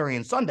off a Saturday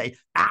and Sunday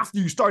after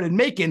you started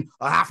making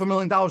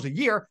 $500,000 a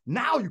year.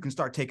 Now you can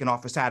start taking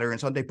off a Saturday and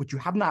Sunday, but you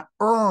have not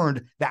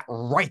earned that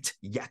right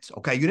yet.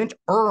 Okay. You didn't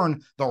earn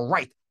the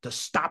right to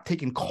stop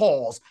taking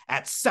calls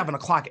at 7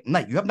 o'clock at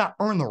night. You have not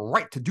earned the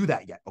right to do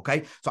that yet,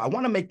 okay? So I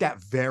want to make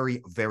that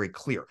very, very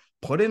clear.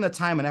 Put in the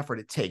time and effort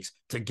it takes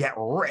to get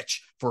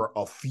rich for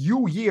a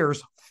few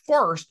years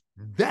first,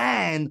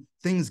 then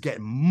things get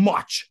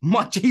much,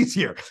 much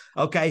easier,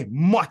 okay?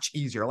 Much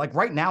easier. Like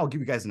right now, I'll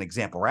give you guys an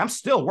example, right? I'm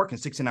still working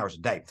 16 hours a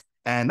day.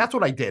 And that's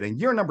what I did. In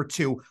year number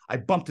 2, I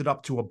bumped it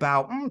up to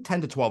about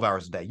 10 to 12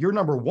 hours a day. Year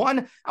number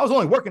 1, I was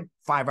only working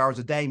 5 hours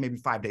a day, maybe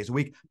 5 days a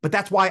week. But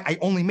that's why I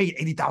only made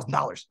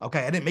 $80,000. Okay.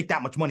 I didn't make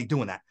that much money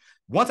doing that.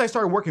 Once I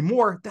started working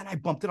more, then I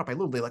bumped it up. I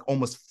literally like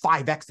almost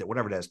 5x'd it,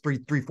 whatever it is,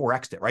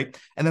 4x'd it, right?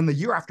 And then the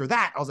year after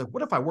that, I was like,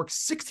 what if I work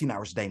 16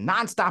 hours a day,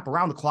 nonstop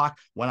around the clock?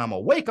 When I'm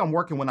awake, I'm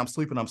working. When I'm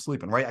sleeping,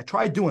 right? I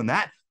tried doing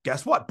that.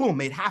 Guess what? Boom,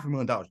 made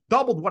 $500,000,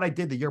 doubled what I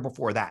did the year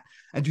before that.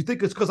 And do you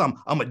think it's because I'm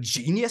a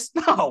genius?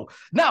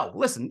 No,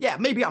 listen, yeah,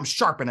 maybe I'm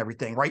sharp and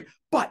everything, right?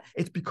 But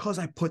it's because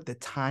I put the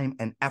time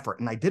and effort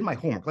and I did my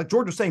homework. Like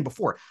George was saying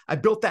before, I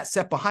built that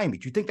set behind me.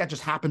 Do you think that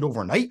just happened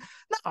overnight?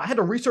 No, I had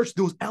to research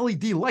those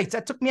LED lights.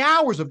 That took me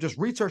hours of just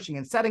researching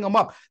and setting them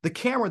up. The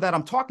camera that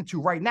I'm talking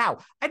to right now,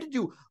 I had to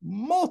do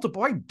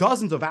multiple, like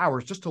dozens of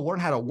hours just to learn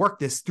how to work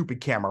this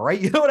stupid camera, right?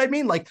 You know what I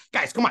mean? Like,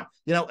 guys, come on.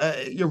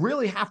 You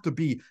really have to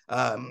be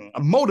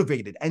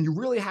motivated, and you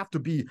really have to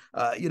be,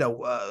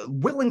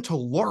 willing to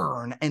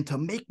learn and to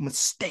make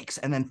mistakes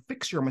and then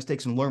fix your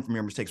mistakes and learn from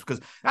your mistakes. Because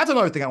that's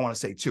another thing I want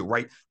to say too,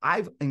 right?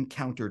 I've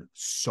encountered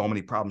so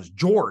many problems.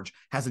 George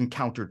has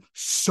encountered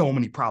so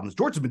many problems.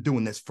 George has been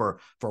doing this for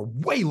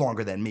way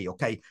longer than me,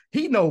 okay?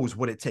 He knows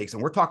what it takes,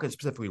 and we're talking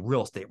specifically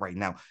real estate right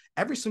now.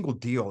 Every single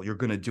deal you're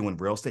going to do in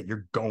real estate,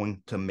 you're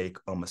going to make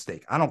a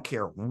mistake. I don't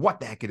care what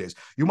the heck it is.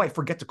 You might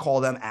forget to call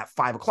them at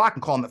 5 o'clock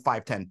and call them at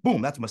 5:10.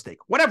 Boom, that's a mistake.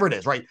 Whatever it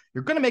is, right?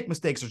 You're going to make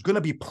mistakes. There's going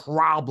to be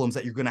problems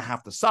that you're going to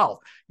have to solve.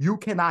 You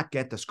cannot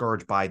get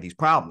discouraged by these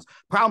problems.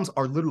 Problems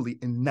are literally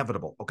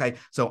inevitable, okay?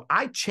 So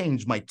I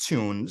changed my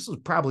tune. This was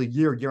probably a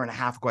year and a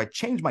half ago. I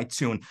changed my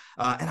tune,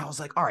 and I was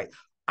like, all right,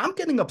 I'm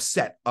getting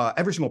upset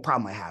every single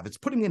problem I have. It's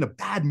putting me in a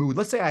bad mood.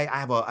 Let's say I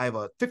have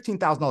a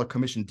 $15,000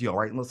 commission deal,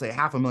 right? And let's say a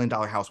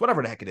 $500,000 house,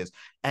 whatever the heck it is.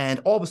 And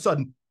all of a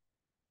sudden,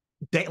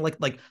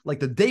 like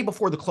the day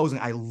before the closing,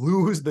 I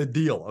lose the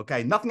deal.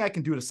 Okay. Nothing I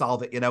can do to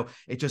solve it.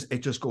 It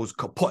just goes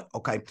kaput.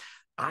 Okay.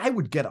 I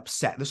would get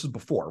upset. This was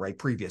before, right?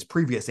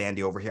 Previous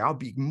Andy over here. I'll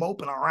be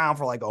moping around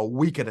for like a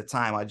week at a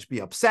time. I'd just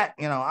be upset,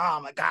 oh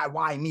my God,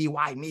 why me?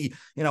 Why me?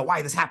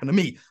 Why this happened to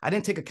me? I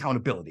didn't take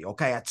accountability.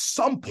 Okay. At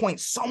some point,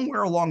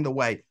 somewhere along the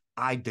way,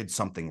 I did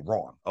something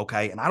wrong.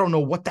 Okay. And I don't know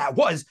what that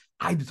was.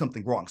 I did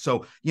something wrong.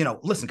 So,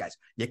 listen, guys,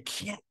 you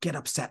can't get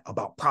upset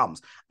about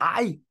problems.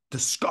 I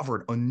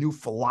discovered a new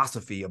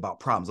philosophy about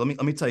problems.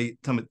 Let me tell you,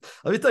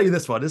 let me tell you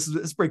this one. This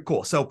is pretty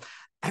cool. So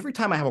every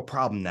time I have a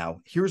problem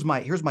now, here's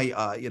my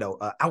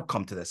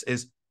outcome to this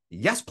is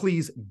yes,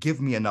 please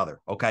give me another.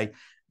 Okay.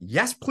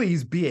 Yes,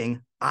 please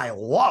being I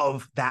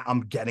love that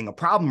I'm getting a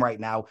problem right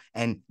now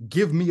and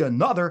give me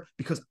another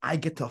because I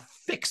get to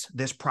fix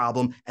this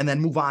problem and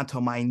then move on to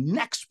my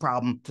next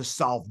problem to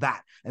solve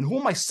that. And who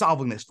am I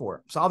solving this for?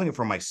 I'm solving it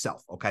for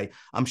myself. Okay.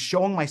 I'm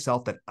showing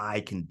myself that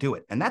I can do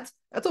it. And that's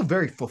a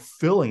very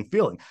fulfilling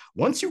feeling.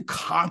 Once you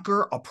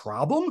conquer a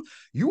problem,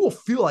 you will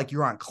feel like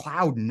you're on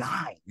cloud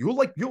nine.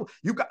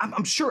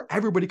 I'm sure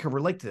everybody can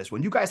relate to this.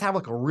 When you guys have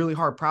like a really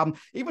hard problem,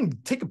 even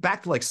take it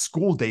back to like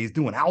school days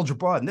doing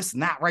algebra and this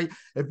and that, right?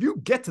 If you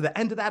get to the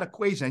end of that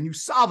equation and you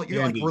solve it,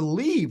 you're Andy, like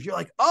relieved. You're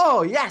like,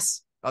 oh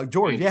yes.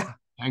 George, Andy, yeah.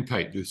 Hang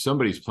tight.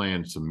 Somebody's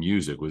playing some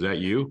music. Was that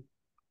you?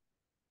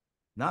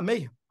 Not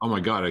me. Oh my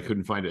God, I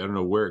couldn't find it. I don't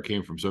know where it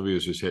came from. Somebody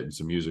was just hitting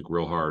some music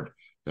real hard.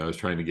 I was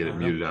trying to get it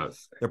muted out.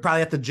 They're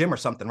probably at the gym or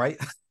something, right?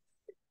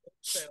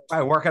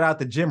 Probably working out at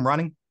the gym,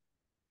 running.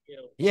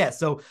 Yeah.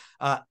 So,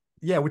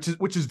 yeah, which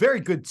is very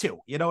good too.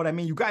 You know what I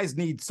mean? You guys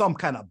need some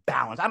kind of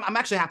balance. I'm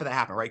actually happy that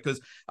happened, right?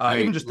 Because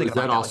even just thinking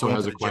that about also that,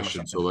 like has a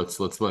question. So let's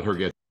let her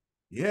get.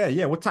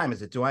 Yeah. What time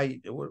is it?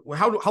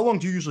 How long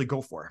do you usually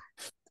go for?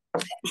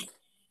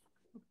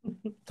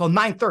 Till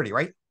 9:30,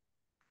 right?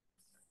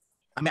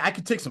 I mean, I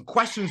can take some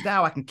questions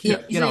now. I can keep,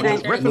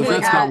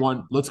 Lizette's got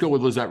one. Let's go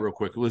with Lizette real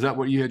quick. Lizette,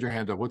 what you had your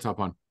hand up? What's up,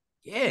 hon?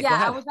 Yeah, go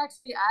ahead. I was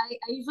actually, I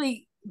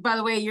usually, by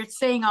the way, you're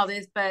saying all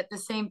this, but the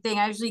same thing.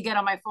 I usually get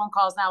on my phone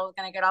calls now. I was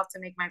going to get off to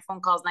make my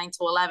phone calls 9 to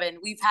 11.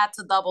 We've had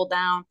to double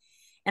down.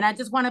 And I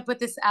just want to put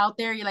this out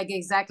there. You're like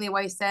exactly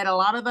what I said. A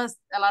lot of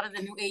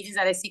the new agents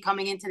that I see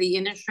coming into the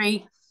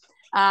industry,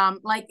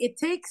 like it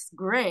takes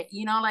grit,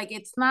 like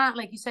it's not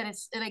like you said,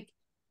 it's like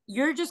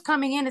you're just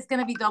coming in, it's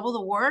going to be double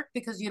the work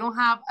because you don't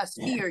have a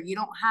sphere.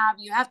 You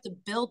have to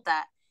build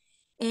that.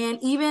 And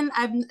even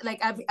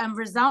I'm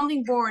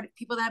resounding board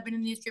people that have been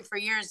in the industry for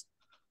years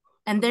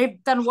and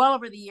they've done well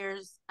over the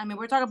years. I mean,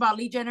 we're talking about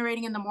lead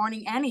generating in the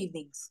morning and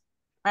evenings,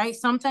 right?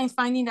 Sometimes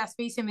finding that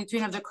space in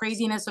between of the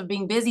craziness of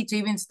being busy to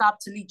even stop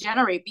to lead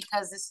generate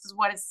because this is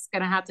what it's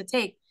going to have to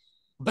take.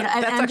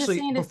 That's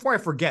actually, before I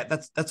forget,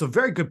 that's a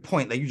very good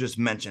point that you just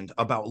mentioned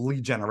about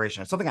lead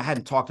generation. It's something I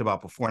hadn't talked about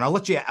before, and I'll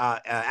let you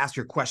ask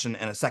your question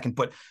in a second.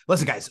 But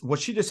listen, guys, what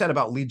she just said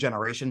about lead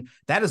generation,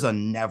 that is a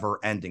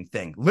never-ending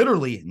thing,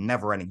 literally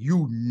never-ending.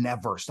 You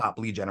never stop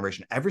lead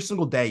generation. Every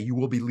single day, you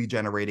will be lead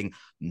generating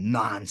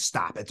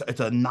nonstop. It's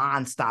a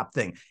nonstop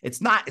thing.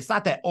 It's not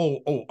that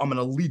I'm going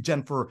to lead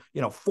gen for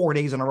 4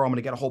 days in a row. I'm going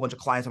to get a whole bunch of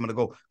clients. I'm going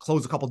to go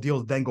close a couple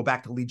deals, then go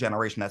back to lead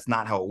generation. That's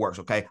not how it works.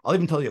 Okay, I'll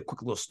even tell you a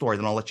quick little story,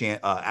 then I'll let you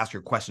ask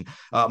your question.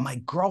 My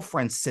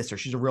girlfriend's sister,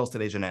 she's a real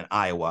estate agent in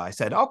Iowa. I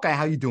said, okay,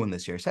 how you doing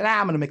this year? She said,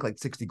 I'm going to make like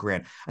 60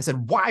 grand. I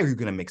said, why are you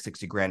going to make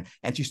 60 grand?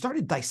 And she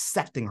started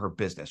dissecting her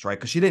business, right?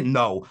 Because she didn't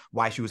know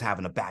why she was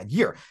having a bad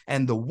year.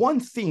 And the one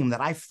theme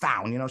that I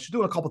found, she's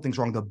doing a couple things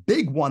wrong. The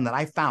big one that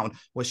I found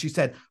was she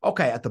said,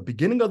 okay, at the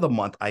beginning of the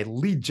month, I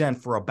lead gen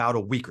for about a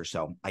week or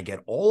so. I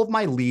get all of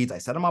my leads. I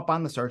set them up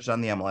on the search on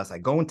the MLS. I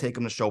go and take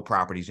them to show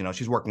properties.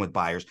 She's working with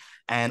buyers.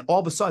 And all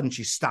of a sudden,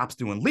 she stops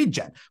doing lead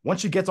gen. Once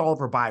she gets all of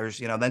her buyers,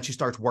 then she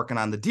starts working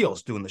on the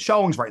deals, doing the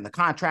showings, writing the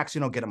contracts,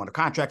 get them under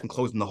contract and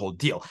closing the whole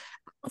deal.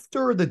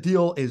 After the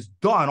deal is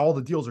done, all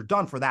the deals are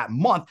done for that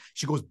month,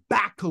 she goes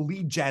back to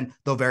lead gen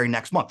the very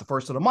next month. The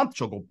first of the month,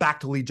 she'll go back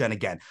to lead gen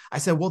again. I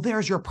said, well,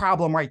 there's your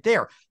problem right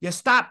there. You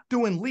stop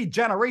doing lead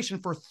generation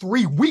for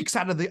 3 weeks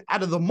out of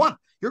the month.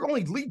 You're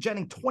only lead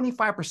genning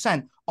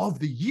 25% of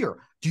the year.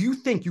 Do you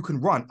think you can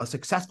run a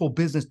successful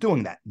business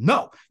doing that?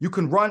 No, you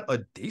can run a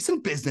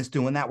decent business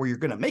doing that where you're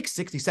going to make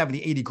 60,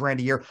 70, 80 grand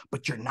a year,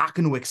 but you're not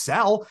going to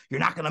excel. You're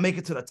not going to make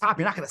it to the top.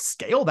 You're not going to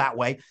scale that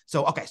way.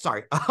 So, okay,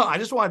 sorry. I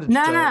just wanted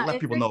to let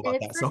people know about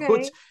that.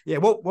 Okay. So,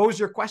 what was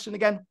your question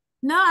again?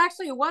 No,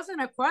 actually, it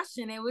wasn't a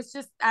question. It was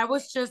just, I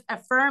was just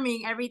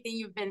affirming everything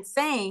you've been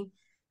saying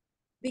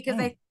because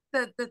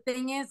the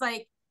thing is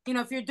like,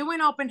 if you're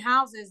doing open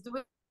houses, do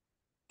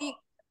it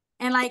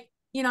and like,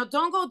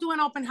 don't go do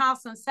an open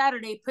house on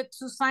Saturday, put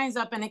 2 signs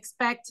up and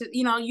expect to,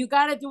 you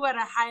got to do it at a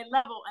high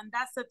level. And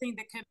that's the thing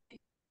that could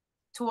be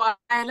to a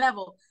high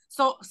level.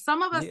 So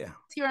some of us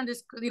here on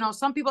this,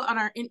 some people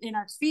in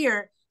our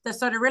sphere that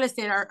started real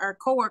estate, our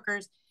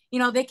coworkers,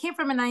 they came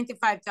from a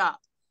 9-to-5 job.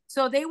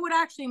 So they would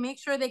actually make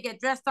sure they get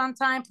dressed on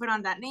time, put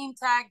on that name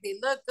tag, they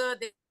look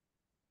good.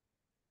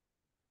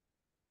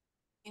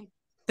 I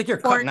think you're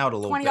cutting out a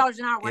little bit. $20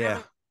 an hour,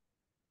 whatever.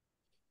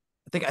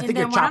 Yeah. I think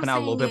you're chopping out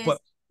a little bit, but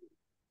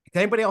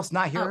can anybody else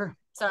not hear her?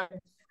 Sorry.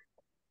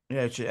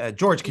 Yeah,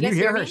 George, can you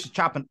hear her? She's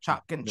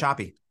getting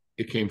choppy.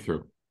 It came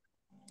through.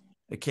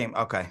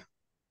 Okay.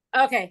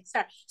 Okay,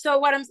 sorry.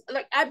 So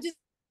I'm just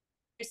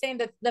saying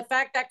that the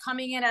fact that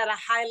coming in at a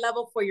high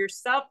level for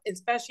yourself,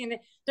 especially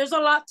there's a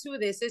lot to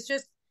this. It's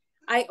just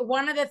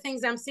one of the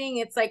things I'm seeing,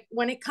 it's like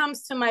when it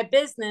comes to my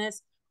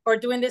business or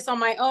doing this on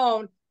my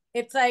own,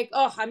 it's like,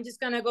 oh, I'm just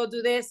gonna go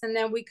do this, and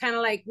then we kind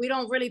of like we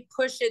don't really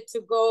push it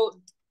to go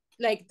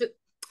like I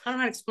don't know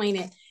how to explain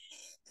it.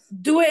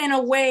 Do it in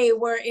a way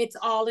where it's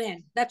all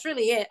in. That's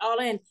really it, all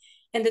in.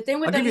 And the thing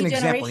with I'll the give you an lead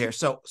example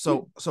generation,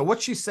 here. So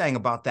what she's saying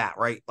about that,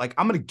 right? Like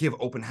I'm going to give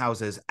open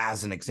houses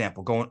as an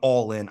example, going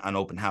all in on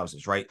open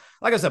houses, right?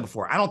 Like I said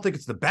before, I don't think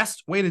it's the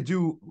best way to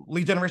do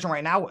lead generation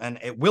right now, and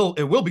it will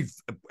be,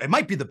 it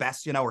might be the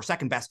best, you know, or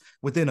second best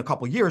within a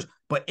couple of years.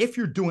 But if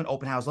you're doing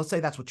open house, let's say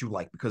that's what you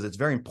like, because it's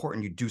very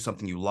important you do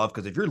something you love.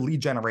 Because if you're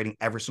lead generating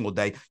every single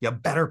day, you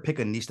better pick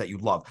a niche that you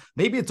love.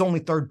 Maybe it's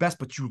only third best,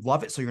 but you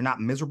love it, so you're not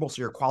miserable,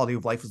 so your quality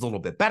of life is a little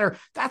bit better.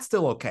 That's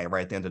still okay,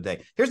 right? At the end of the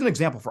day, here's an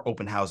example for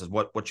open houses.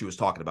 What she was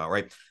talking about.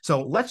 Right.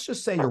 So let's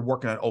just say you're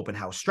working on open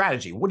house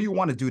strategy. What do you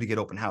want to do to get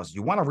open houses?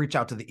 You want to reach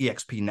out to the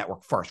EXP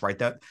network first, right?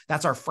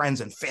 That's our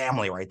friends and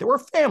family right there. We're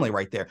family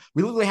right there.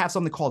 We literally have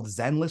something called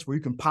Zenlist where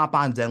you can pop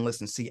on Zenlist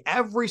and see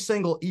every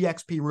single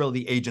EXP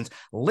Realty agent's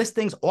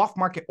listings off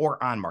market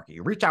or on market.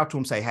 You reach out to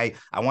them, say, hey,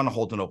 I want to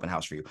hold an open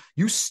house for you.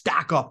 You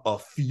stack up a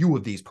few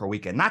of these per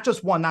weekend, not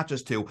just one, not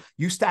just two.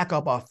 You stack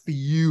up a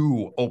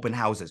few open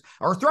houses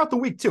or throughout the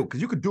week too, because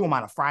you could do them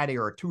on a Friday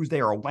or a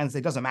Tuesday or a Wednesday.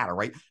 It doesn't matter,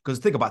 right? Because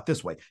think about it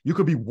this way. You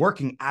could be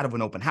working out of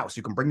an open house.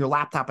 You can bring your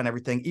laptop and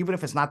everything. Even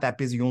if it's not that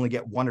busy, you only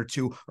get 1 or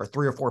 2 or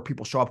 3 or 4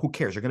 people show up. Who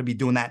cares? You're going to be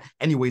doing that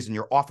anyways in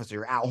your office or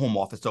your at-home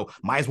office. So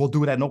might as well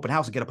do it at an open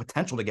house and get a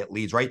potential to get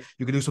leads, right?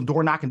 You can do some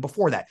door knocking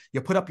before that.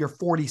 You put up your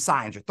 40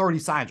 signs or 30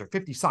 signs or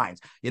 50 signs.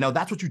 You know,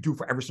 that's what you do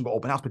for every single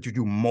open house, but you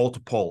do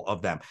multiple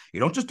of them. You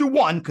don't just do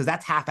one, because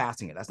that's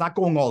half-assing it. That's not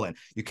going all in.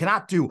 You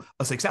cannot do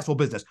a successful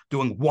business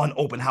doing one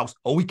open house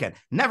a weekend.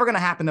 Never going to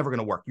happen, never going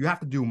to work. You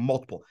have to do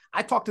multiple.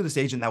 I talked to this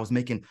agent that was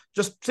making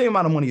just the same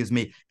amount of money as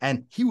me,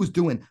 and he was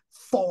doing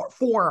 4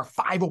 or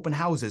 5 open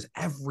houses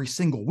every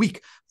single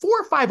week. 4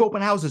 or 5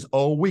 open houses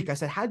a week. I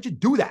said, how'd you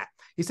do that?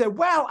 He said,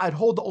 well, I'd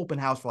hold the open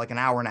house for like an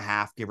hour and a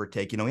half, give or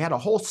take. You know, he had a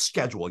whole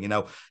schedule. You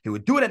know, he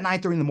would do it at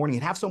 9:30 in the morning.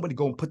 He'd have somebody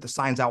go and put the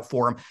signs out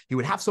for him. He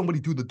would have somebody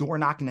do the door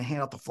knocking and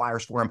hand out the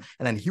flyers for him.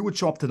 And then he would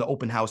show up to the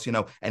open house, you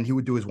know, and he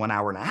would do his 1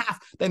 hour and a half.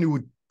 Then he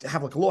would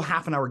have like a little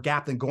half an hour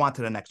gap, then go on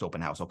to the next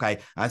open house. Okay.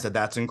 I said,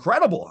 that's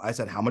incredible. I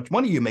said, how much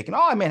money are you making?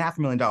 Oh, I made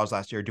 $500,000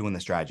 last year doing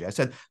this strategy. I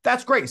said,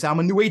 that's great. So I'm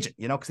a new agent,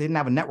 you know, because they didn't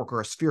have a network or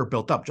a sphere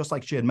built up, just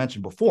like she had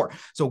mentioned before.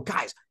 So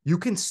guys, you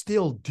can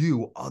still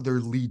do other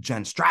lead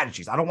gen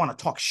strategies. I don't want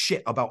to talk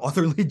shit about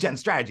other lead gen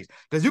strategies,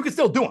 because you can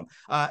still do them.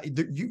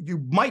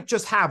 You might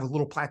just have a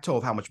little plateau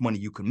of how much money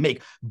you can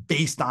make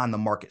based on the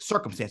market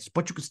circumstances,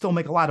 but you can still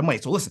make a lot of money.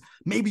 So listen,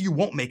 maybe you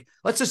won't make,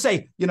 let's just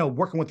say, you know,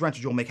 working with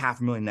renters, you'll make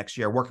 $500,000 next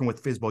year. Working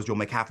with FSBOs, you'll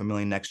make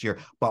 $500,000 next year.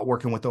 But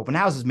working with open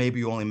houses, maybe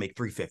you only make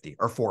 $350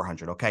 or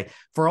 $400. Okay.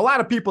 For a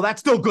lot of people, that's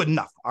still good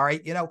enough. All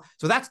right. You know,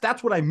 so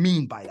that's what I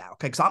mean by that.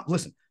 Okay. Because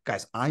listen,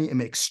 guys, I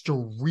am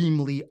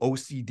extremely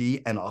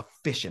OCD and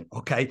efficient,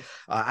 okay?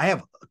 I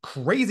have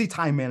crazy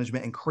time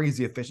management and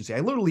crazy efficiency. I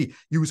literally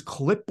use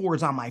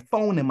clipboards on my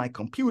phone and my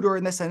computer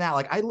and this and that.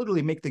 Like, I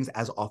literally make things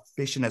as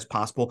efficient as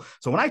possible.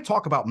 So when I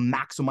talk about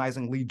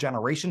maximizing lead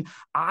generation,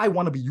 I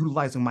want to be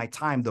utilizing my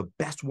time the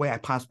best way I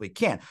possibly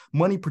can.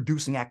 Money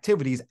producing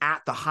activities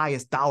at the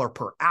highest dollar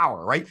per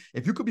hour, right?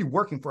 If you could be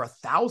working for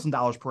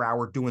 $1,000 per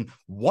hour doing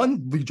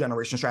one lead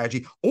generation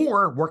strategy,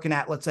 or working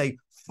at, let's say,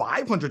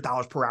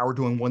 $500 per hour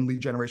doing one lead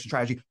generation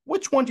strategy,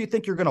 which one do you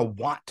think you're going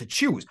to want to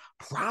choose?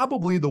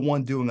 Probably the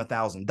one doing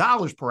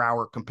 $1,000 per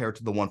hour compared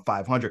to the one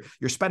 500.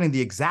 You're spending the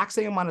exact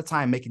same amount of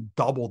time making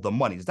double the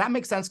money. Does that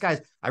make sense,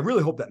 guys? I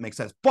really hope that makes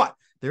sense. But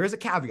there is a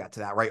caveat to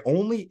that, right?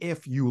 Only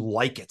if you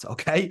like it,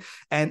 okay?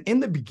 And in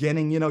the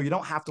beginning, you know, you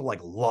don't have to like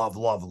love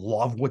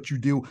what you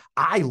do.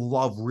 I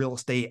love real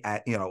estate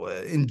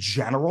in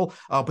general,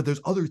 but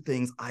there's other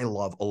things I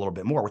love a little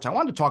bit more, which I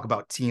wanted to talk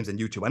about teams and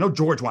YouTube. I know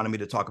George wanted me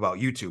to talk about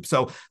YouTube.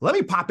 So let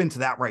me pop into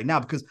that right now,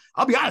 because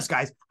I'll be honest,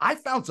 guys, I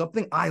found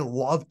something I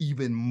love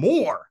even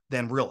more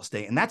than real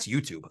estate, and that's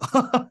YouTube.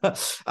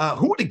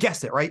 Who would have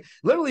guessed it, right?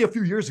 Literally a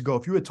few years ago,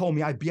 if you had told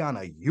me I'd be on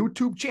a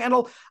YouTube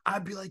channel,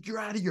 I'd be like, you're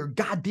out of your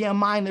goddamn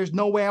mind. There's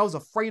no way. I was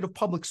afraid of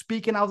public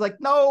speaking. I was like,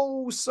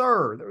 no,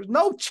 sir, there's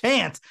no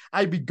chance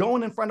I'd be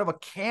going in front of a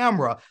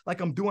camera like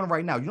I'm doing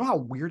right now. You know how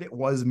weird it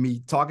was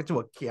me talking to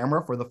a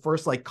camera for the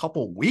first like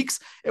couple weeks?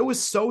 It was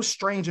so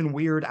strange and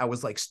weird. I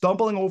was like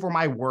stumbling over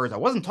my words. I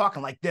wasn't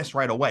talking like this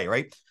right away,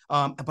 right?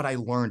 But I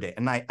learned it,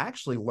 and I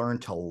actually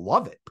learned to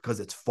love it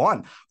because it's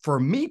fun. For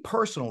me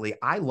personally,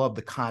 I love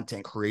the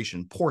content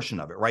creation portion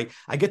of it, right?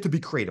 I get to be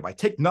creative. I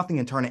take nothing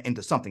and turn it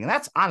into something. And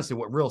that's honestly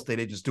what real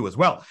estate agents do as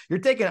well. You're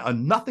taking a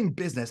nothing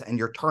business and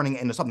you're turning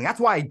it into something. That's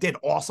why I did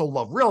also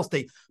love real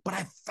estate, but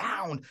I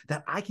found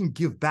that I can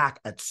give back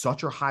at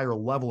such a higher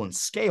level and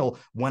scale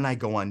when I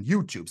go on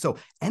YouTube. So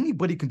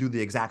anybody can do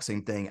the exact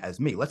same thing as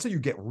me. Let's say you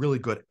get really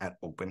good at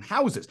open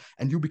houses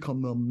and you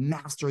become the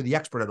master, the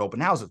expert at open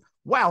houses.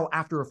 Well,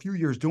 after a few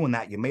years doing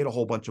that, you made a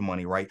whole bunch of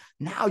money, right?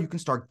 Now you can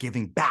start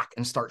giving back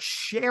and start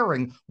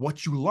sharing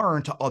what you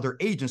learn to other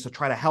agents to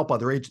try to help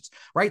other agents,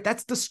 right?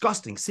 That's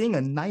disgusting. Seeing a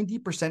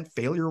 90%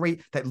 failure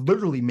rate, that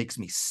literally makes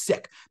me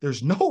sick.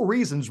 There's no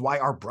reasons why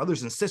our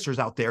brothers and sisters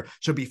out there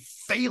should be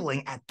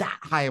failing at that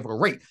high of a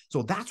rate.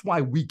 So that's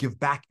why we give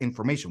back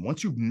information.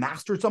 Once you've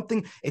mastered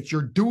something, it's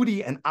your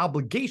duty and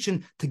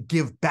obligation to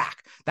give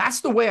back.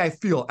 That's the way I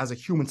feel as a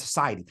human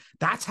society.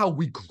 That's how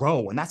we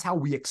grow and that's how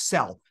we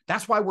excel.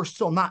 That's why we're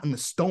still not in the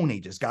Stone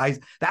Ages, guys.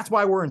 That's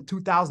why we're in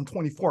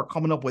 2024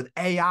 coming up with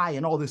AI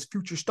and all this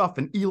future stuff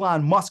and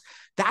Elon Musk.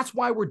 That's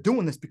why we're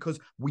doing this, because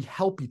we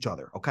help each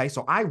other, okay?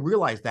 So I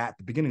realized that at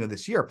the beginning of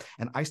this year,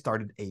 and I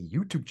started a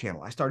YouTube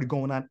channel. I started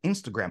going on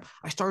Instagram.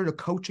 I started a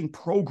coaching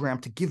program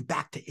to give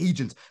back to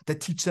agents, to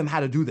teach them how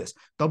to do this.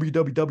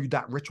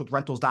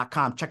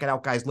 www.richwithrentals.com. Check it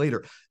out, guys,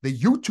 later. The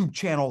YouTube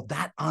channel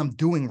that I'm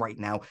doing right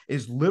now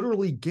is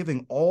literally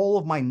giving all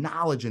of my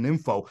knowledge and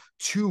info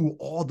to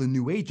all the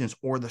new agents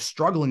or the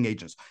struggling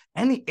agents.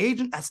 Any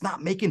agent that's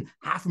not making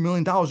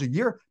 $500,000 a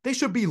year, they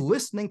should be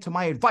listening to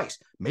my advice.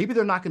 Maybe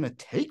they're not going to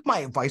take my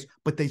advice,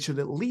 but they should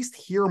at least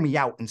hear me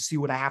out and see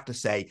what I have to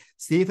say,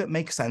 see if it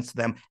makes sense to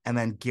them, and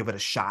then give it a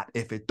shot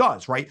if it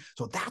does, right?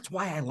 So that's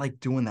why I like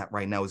doing that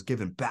right now, is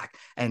giving back.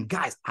 And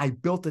guys, I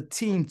built a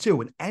team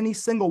too, and any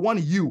single one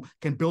of you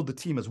can build a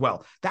team as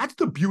well. That's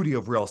the beauty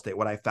of real estate,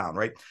 what I found,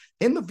 right?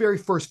 In the very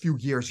first few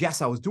years,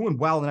 yes, I was doing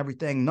well and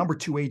everything, number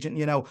 2 agent,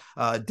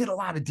 did a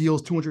lot of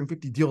deals,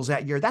 250 deals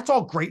that year. That's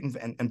all great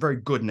and very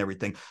good and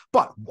everything.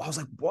 But I was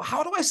like, well,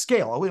 how do I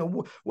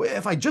scale?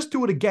 If I just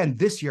do it again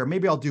this year,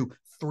 maybe I'll do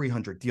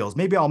 300 deals.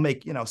 Maybe I'll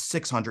make,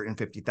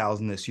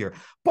 650,000 this year.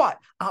 But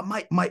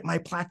my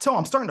plateau,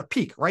 I'm starting to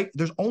peak, right?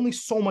 There's only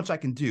so much I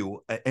can do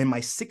in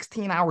my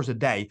 16 hours a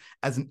day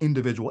as an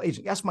individual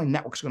agent. Yes, my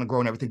network's going to grow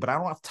and everything, but I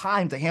don't have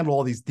time to handle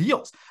all these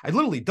deals. I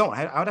literally don't.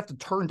 I would have to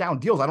turn down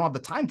deals. I don't have the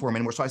time for them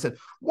anymore. So I said,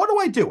 what do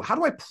I do? How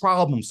do I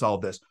problem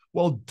solve this?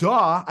 Well,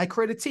 duh, I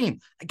create a team.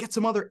 I get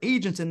some other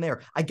agents in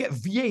there. I get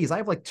VAs. I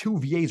have like 2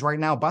 VAs right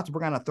now, about to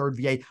bring on a 3rd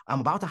VA.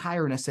 I'm about to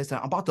hire an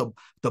assistant. I'm about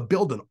to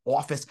build an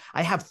office.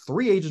 I have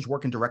 3 agents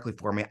working directly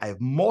for me. I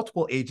have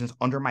multiple agents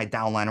under my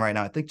downline right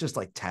now. I think just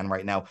like 10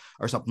 right now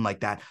or something like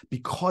that,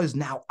 because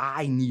now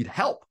I need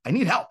help. I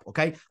need help,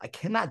 okay? I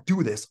cannot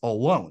do this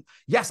alone.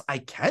 Yes, I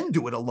can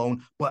do it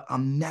alone, but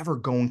I'm never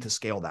going to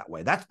scale that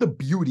way. That's the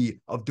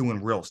beauty of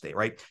doing real estate,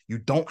 right? You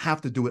don't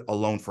have to do it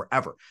alone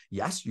forever.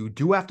 Yes, you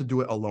do have to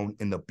do it alone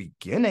in the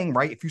beginning,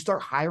 right? If you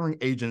start hiring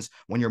agents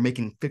when you're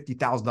making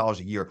 $50,000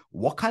 a year,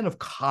 what kind of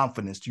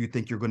confidence do you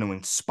think you're going to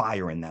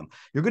inspire in them?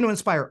 You're going to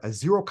inspire a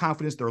 0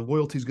 confidence. Their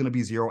loyalty is going to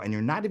be 0, and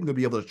you're not even going to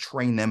be able to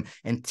train them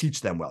and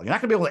teach them well. You're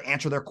not going to be able to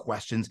answer their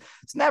questions.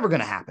 It's never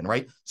going to happen,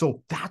 right?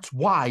 So that's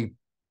why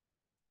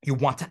you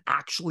want to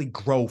actually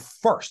grow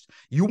first.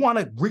 You want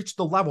to reach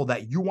the level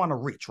that you want to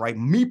reach, right?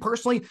 Me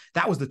personally,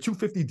 that was the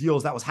 250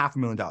 deals. That was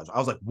 $500,000. I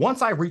was like,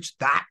 once I reach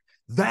that,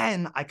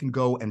 then I can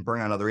go and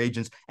bring on other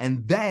agents.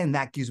 And then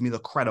that gives me the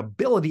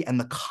credibility and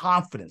the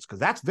confidence, because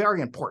that's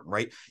very important,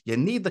 right? You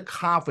need the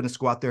confidence to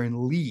go out there and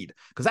lead,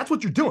 because that's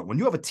what you're doing. When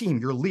you have a team,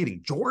 you're leading.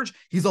 George,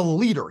 he's a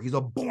leader. He's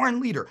a born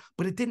leader,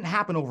 but it didn't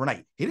happen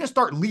overnight. He didn't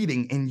start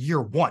leading in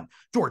year 1.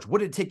 George, what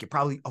did it take you?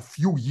 Probably a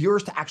few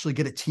years to actually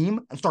get a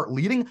team and start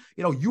leading.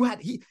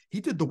 He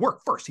did the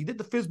work first. He did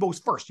the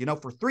FISBOs first,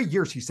 for 3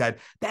 years, he said.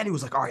 Then he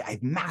was like, all right,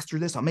 I've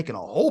mastered this. I'm making a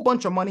whole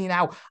bunch of money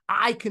now.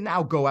 I can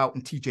now go out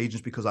and teach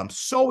agents, because I'm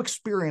so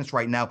experienced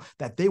right now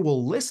that they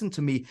will listen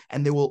to me,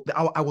 and I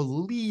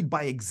will lead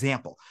by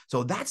example.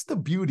 So that's the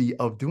beauty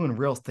of doing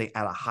real estate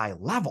at a high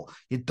level.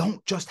 You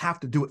don't just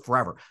have to do it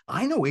forever.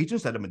 I know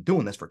agents that have been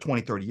doing this for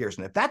 20, 30 years.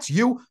 And if that's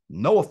you,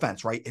 no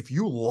offense, right? If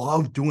you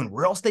love doing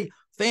real estate,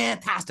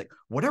 fantastic.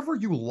 Whatever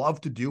you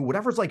love to do,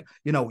 whatever's like,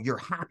 your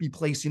happy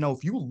place,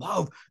 if you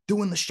love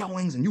doing the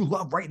showings and you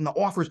love writing the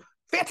offers,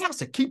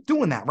 fantastic. Keep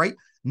doing that, right?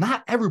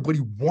 Not everybody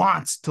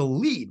wants to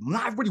lead.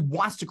 Not everybody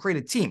wants to create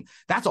a team.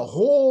 That's a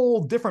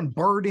whole different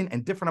burden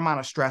and different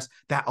amount of stress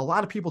that a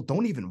lot of people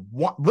don't even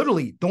want,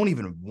 literally don't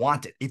even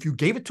want it. If you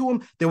gave it to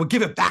them, they would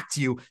give it back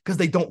to you because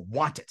they don't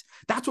want it.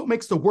 That's what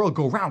makes the world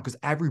go round, because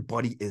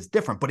everybody is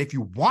different. But if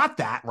you want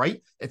that,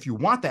 right? If you're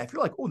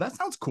like, oh, that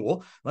sounds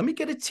cool. Let me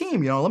get a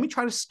team, let me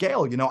try to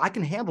scale, I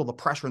can handle the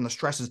pressure and the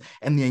stresses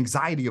and the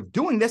anxiety of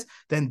doing this,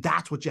 then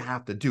that's what you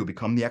have to do.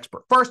 Become the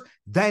expert first,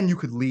 then you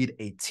could lead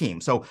a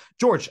team. So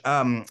George,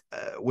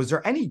 was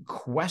there any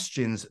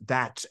questions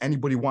that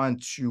anybody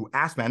wanted to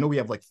ask me? I know we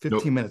have like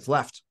 15 minutes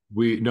left.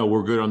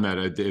 We're good on that.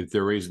 If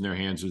they're raising their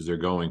hands as they're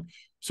going.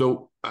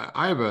 So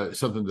I have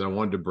something that I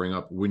wanted to bring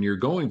up. When you're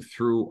going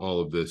through all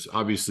of this,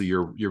 obviously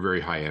you're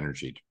very high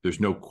energy. There's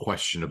no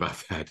question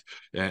about that.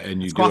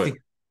 And you do it.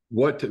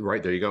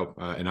 Right, there you go.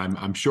 And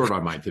I'm short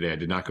on mine today. I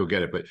did not go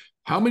get it. But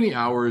how many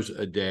hours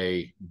a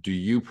day do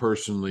you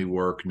personally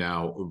work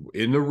now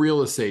in the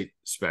real estate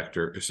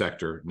sector,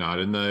 not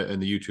in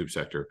the YouTube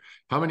sector?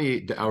 How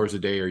many hours a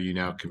day are you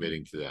now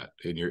committing to that?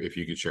 If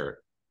you could share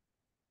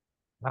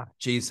it.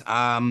 Geez,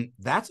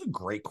 that's a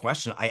great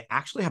question. I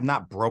actually have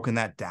not broken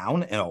that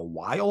down in a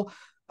while.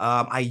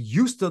 I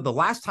used to, the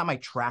last time I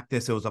tracked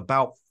this, it was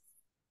about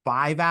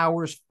 5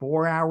 hours,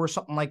 4 hours,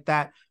 something like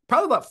that.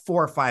 Probably about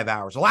 4 or 5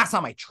 hours. The last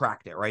time I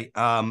tracked it, right?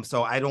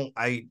 So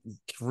I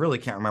really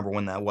can't remember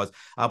when that was.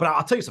 But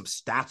I'll tell you some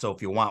stats though,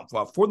 if you want.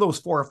 For those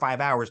 4 or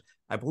 5 hours,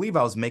 I believe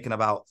I was making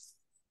about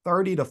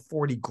 30 to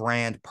 40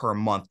 grand per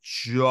month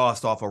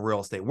just off of real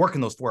estate, working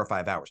those 4 or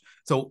 5 hours.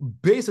 So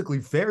basically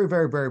very,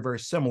 very, very, very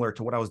similar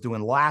to what I was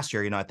doing last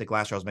year. I think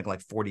last year I was making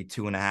like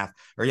 42 and a half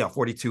or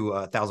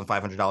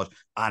 $42,500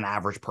 on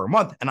average per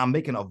month. And I'm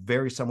making a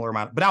very similar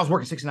amount, but I was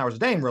working 16 hours a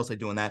day in real estate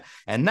doing that.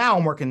 And now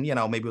I'm working,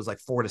 maybe it was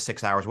like 4 to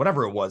 6 hours,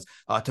 whatever it was,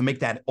 to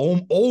make that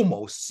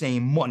almost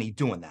same money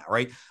doing that.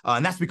 Right.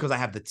 And that's because I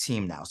have the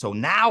team now. So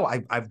now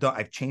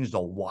I've changed a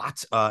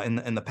lot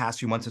in the past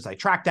few months since I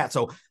tracked that.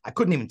 So I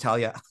couldn't even tell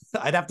you.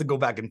 I'd have to go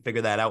back and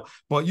figure that out.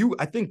 But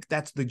I think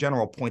that's the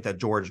general point that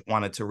George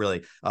wanted to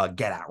really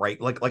get at, right?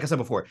 Like I said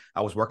before,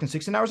 I was working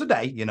 16 hours a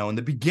day, in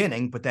the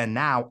beginning, but then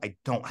now I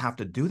don't have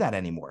to do that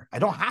anymore. I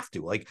don't have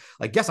to.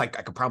 Yes, I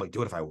could probably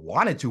do it if I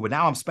wanted to, but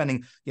now I'm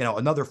spending,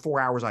 another 4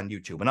 hours on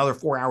YouTube, another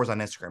 4 hours on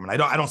Instagram, and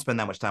I don't spend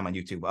that much time on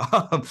YouTube.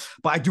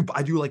 But I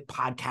do like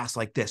podcasts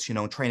like this,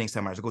 training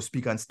seminars. I go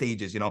speak on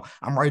stages.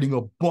 I'm writing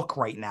a book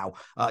right now.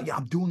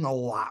 I'm doing a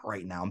lot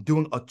right now. I'm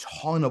doing a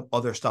ton of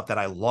other stuff that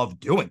I love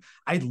doing.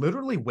 I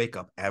literally wake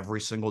up every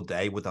single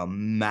day with a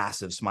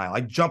massive smile.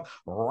 I jump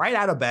right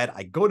out of bed.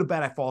 I go to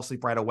bed. I fall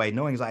asleep right away.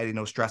 No anxiety,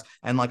 no stress.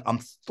 And I'm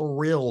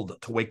thrilled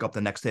to wake up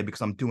the next day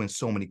because I'm doing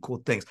so many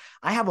cool things.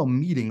 I have a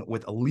meeting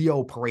with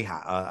Leo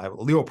Pareja.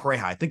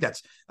 I think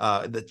that's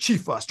the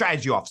chief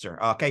strategy officer.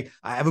 Okay.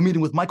 I have a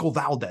meeting with Michael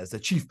Valdez, the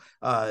chief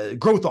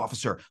growth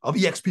officer of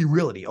eXp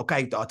Realty.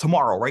 Okay.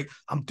 Tomorrow, right?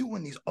 I'm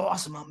doing these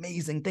awesome,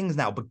 amazing things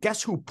now. But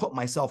guess who put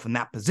myself in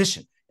that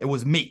position? It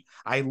was me.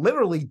 I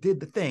literally did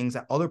the things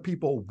that other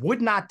people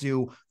would not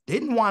do,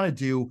 didn't want to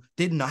do,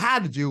 didn't know how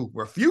to do,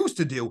 refused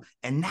to do.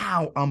 And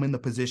now I'm in the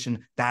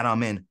position that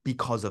I'm in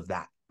because of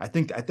that. I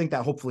think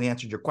that hopefully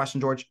answered your question,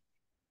 George.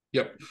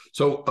 Yep.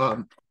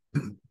 So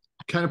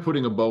kind of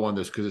putting a bow on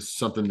this because it's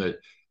something that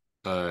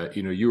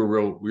you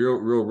were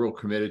real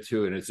committed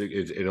to, and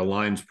it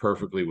aligns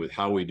perfectly with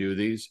how we do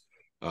these.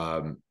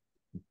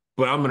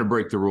 But I'm going to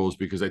break the rules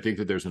because I think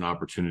that there's an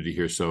opportunity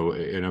here. So,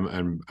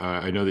 and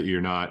I know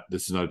that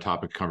this is not a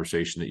topic of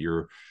conversation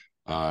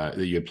that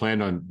that you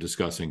planned on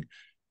discussing.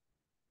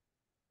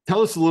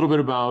 Tell us a little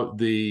bit about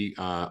the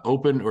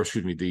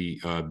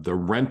the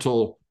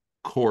rental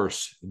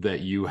course that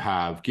you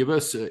have. Give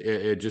us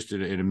just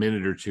in a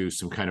minute or two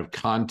some kind of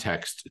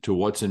context to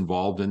what's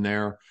involved in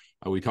there.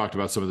 We talked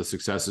about some of the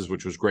successes,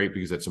 which was great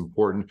because that's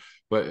important.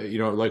 But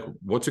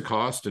what's it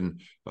cost and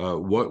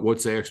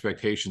what's the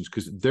expectations?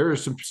 Because there are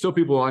still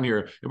people on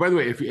here. And by the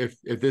way,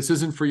 if this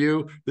isn't for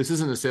you, this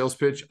isn't a sales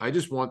pitch. I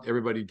just want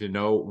everybody to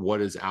know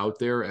what is out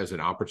there as an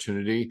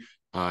opportunity.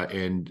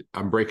 And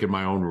I'm breaking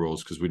my own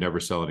rules because we never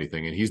sell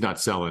anything. And he's not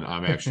selling.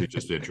 I'm actually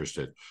just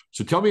interested.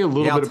 So tell me a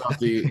little bit about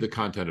the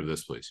content of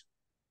this, please.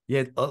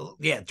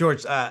 Yeah,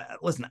 George.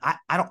 Listen,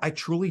 I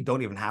truly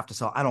don't even have to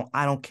sell. I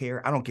don't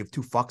care. I don't give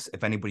two fucks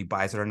if anybody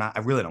buys it or not.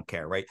 I really don't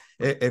care, right?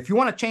 If you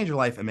want to change your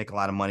life and make a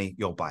lot of money,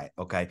 you'll buy it.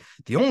 Okay.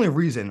 The only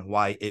reason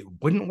why it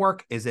wouldn't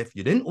work is if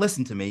you didn't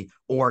listen to me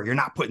or you're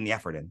not putting the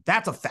effort in.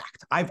 That's a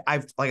fact. I've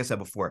like I said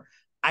before,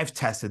 I've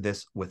tested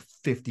this with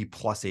 50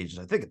 plus agents.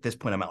 I think at this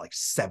point I'm at like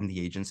 70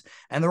 agents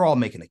and they're all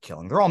making a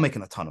killing. They're all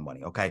making a ton of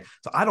money. Okay.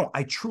 So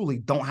I truly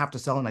don't have to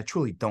sell and I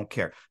truly don't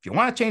care. If you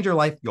want to change your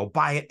life, you'll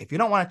buy it. If you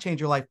don't want to change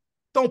your life,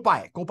 don't buy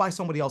it. Go buy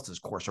somebody else's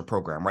course or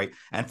program, right?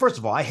 And first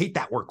of all, I hate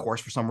that word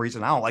course for some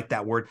reason. I don't like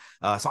that word.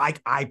 So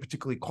I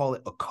particularly call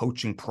it a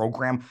coaching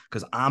program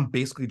because I'm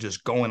basically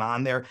just going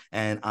on there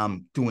and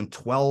I'm doing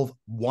 12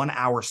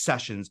 1-hour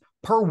sessions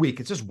per week.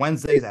 It's just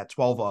Wednesdays at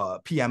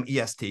 12 p.m.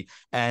 EST.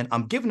 And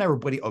I'm giving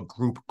everybody a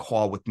group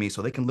call with me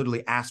so they can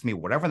literally ask me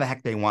whatever the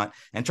heck they want.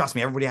 And trust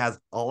me, everybody has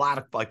a lot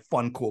of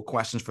fun, cool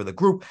questions for the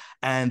group.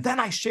 And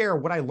then I share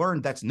what I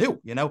learned that's new.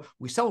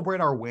 We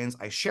celebrate our wins.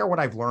 I share what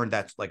I've learned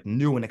that's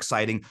new and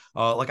exciting.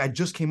 I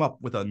just came up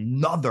with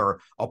another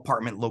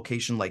apartment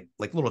location, like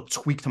little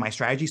tweak to my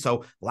strategy.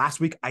 So last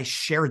week I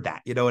shared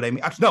that, you know what I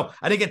mean? Actually, no,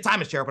 I didn't get time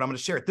to share it, but I'm going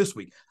to share it this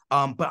week.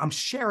 But I'm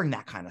sharing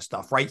that kind of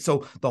stuff, right?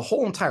 So the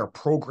whole entire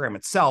program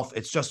itself,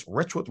 it's just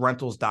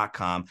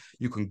richwithrentals.com.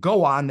 You can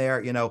go on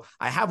there.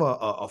 I have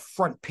a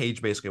front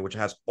page basically, which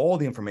has all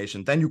the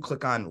information. Then you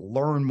click on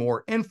learn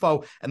more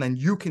info, and then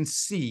you can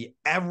see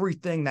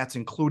everything that's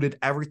included,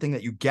 everything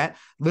that you get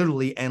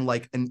literally, and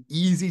like an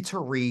easy to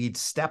read,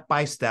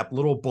 step-by-step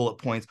little bullet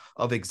points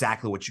of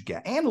exactly what you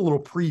get. And a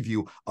little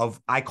preview of,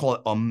 I call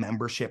it a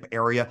membership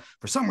area.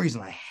 For some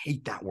reason, I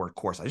hate that word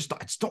course. I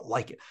just don't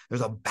like it.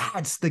 There's a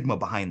bad stigma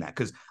behind that.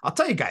 Because I'll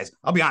tell you guys,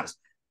 I'll be honest,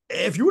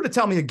 if you were to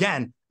tell me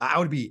again, I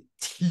would be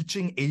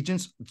teaching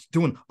agents,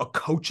 doing a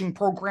coaching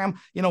program.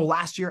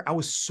 Last year I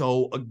was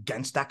so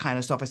against that kind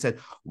of stuff. I said,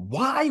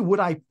 why would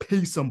I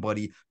pay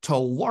somebody to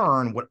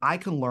learn what I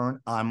can learn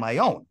on my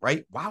own,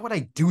 right? Why would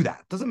I do that?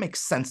 It doesn't make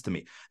sense to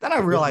me. Then I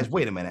realized,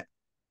 wait a minute.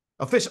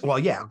 Well,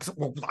 yeah.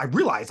 Well, I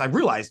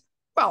realized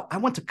Well, I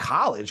went to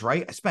college,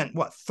 right? I spent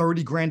what,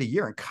 30 grand a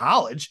year in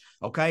college.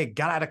 Okay.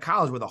 Got out of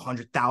college with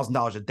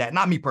 $100,000 of debt.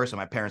 Not me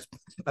personally.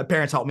 My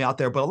parents helped me out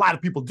there, but a lot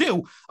of people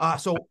do.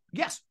 So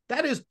yes,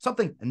 that is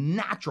something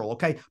natural.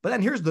 Okay. But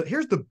then here's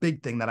the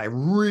big thing that I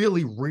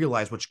really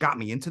realized, which got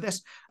me into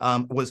this,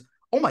 was,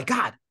 oh my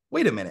God,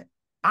 wait a minute.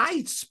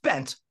 I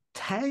spent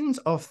tens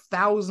of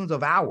thousands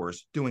of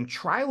hours doing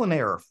trial and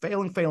error,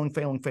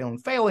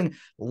 failing,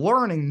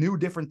 learning new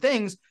different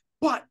things.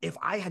 But if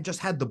I had just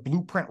had the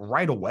blueprint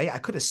right away, I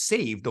could have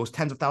saved those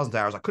tens of thousands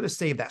of hours. I could have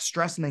saved that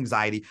stress and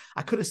anxiety.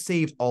 I could have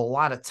saved a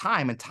lot of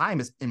time, and time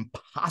is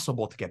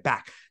impossible to get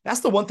back. That's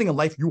the one thing in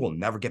life you will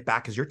never get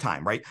back is your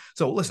time, right?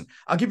 So listen,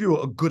 I'll give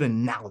you a good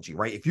analogy,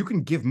 right? If you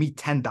can give me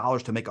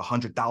 $10 to make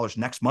 $100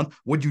 next month,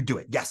 would you do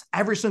it? Yes,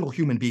 every single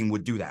human being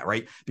would do that,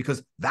 right?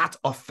 Because that's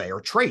a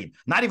fair trade.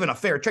 Not even a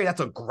fair trade.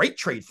 That's a great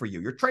trade for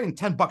you. You're trading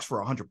 $10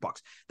 for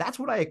 $100. That's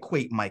what I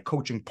equate my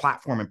coaching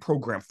platform and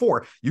program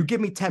for. You give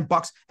me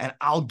 $10 and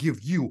I'll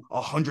give you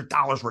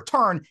 $100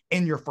 return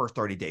in your first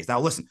 30 days. Now,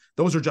 listen,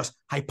 those are just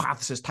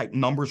hypothesis type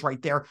numbers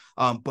right there.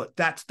 But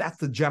that's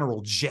the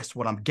general gist,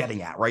 what I'm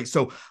getting at, right?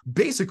 So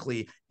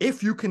basically,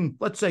 if you can,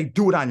 let's say,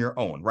 do it on your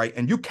own, right?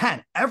 And you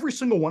can, every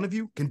single one of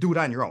you can do it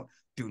on your own.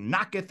 Do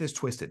not get this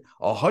twisted.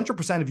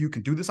 100% of you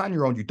can do this on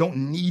your own. You don't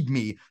need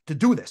me to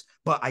do this,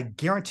 but I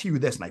guarantee you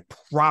this, and I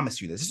promise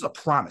you this is a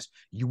promise.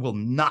 You will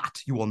not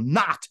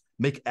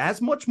make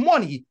as much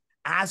money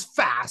as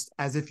fast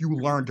as if you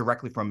learn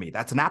directly from me.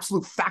 That's an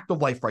absolute fact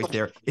of life right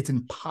there. It's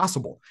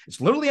impossible.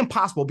 It's literally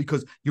impossible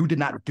because you did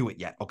not do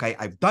it yet. Okay.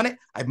 I've done it.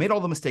 I've made all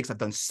the mistakes. I've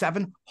done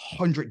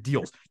 700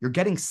 deals. You're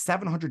getting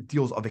 700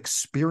 deals of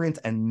experience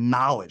and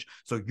knowledge.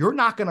 So you're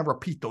not going to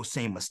repeat those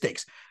same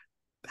mistakes.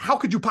 How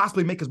could you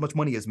possibly make as much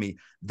money as me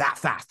that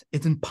fast?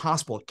 It's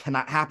impossible. It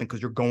cannot happen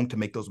because you're going to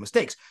make those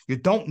mistakes. You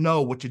don't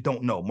know what you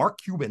don't know. Mark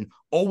Cuban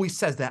always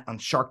says that on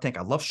Shark Tank.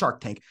 I love Shark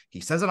Tank.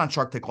 He says it on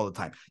Shark Tank all the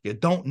time. You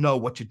don't know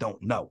what you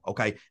don't know.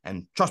 Okay.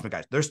 And trust me,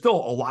 guys, there's still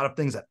a lot of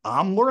things that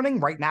I'm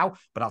learning right now,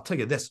 but I'll tell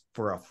you this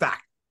for a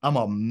fact. I'm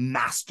a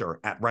master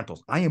at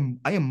rentals. I am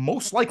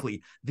most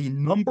likely the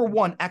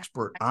 #1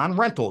 expert on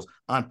rentals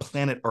on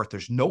planet Earth.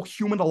 There's no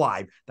human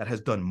alive that has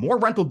done more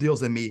rental deals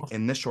than me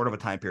in this short of a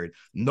time period.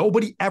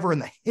 Nobody ever in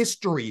the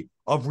history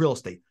of real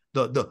estate,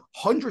 the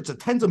hundreds of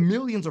tens of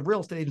millions of real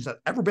estate agents that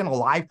have ever been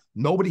alive,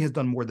 nobody has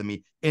done more than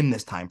me in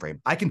this time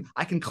frame. I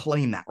can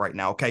claim that right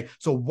now. Okay.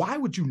 So why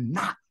would you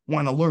not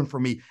want to learn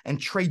from me and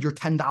trade your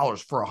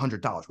 $10 for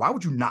 $100? Why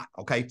would you not?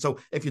 Okay. So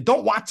if you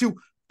don't want to,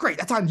 great,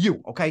 that's on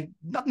you, okay?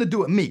 Nothing to do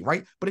with me,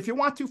 right? But if you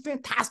want to,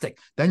 fantastic.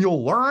 Then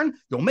you'll learn,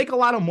 you'll make a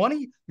lot of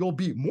money, you'll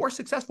be more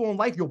successful in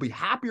life, you'll be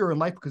happier in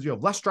life because you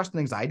have less stress and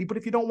anxiety. But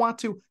if you don't want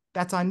to,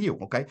 that's on you,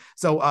 okay?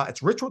 So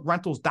it's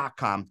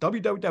richwithrentals.com,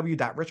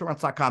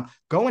 www.richwithrentals.com.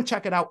 Go and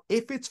check it out.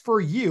 If it's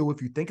for you,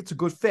 if you think it's a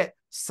good fit,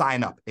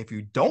 sign up. If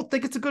you don't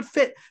think it's a good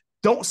fit,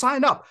 don't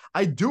sign up.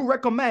 I do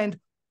recommend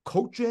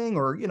coaching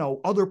or,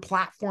 other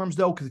platforms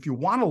though, because if you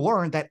want to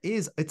learn,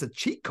 it's a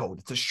cheat code.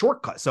 It's a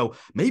shortcut. So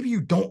maybe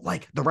you don't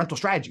like the rental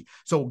strategy.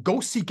 So go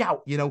seek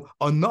out,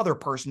 another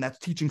person that's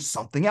teaching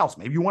something else.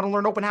 Maybe you want to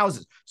learn open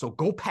houses. So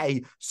go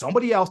pay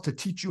somebody else to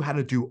teach you how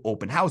to do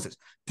open houses.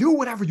 Do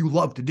whatever you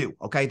love to do.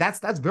 Okay.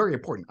 That's very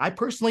important.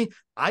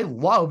 I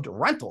loved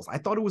rentals. I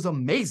thought it was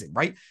amazing.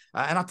 Right.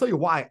 And I'll tell you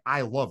why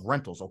I love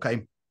rentals.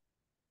 Okay.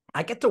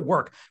 I get to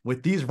work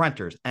with these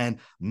renters and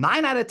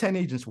 9 out of 10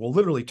 agents will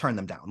literally turn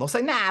them down. They'll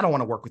say, nah, I don't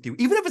want to work with you.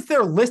 Even if it's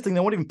their listing, they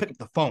won't even pick up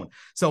the phone.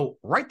 So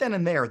right then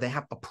and there, they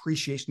have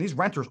appreciation. These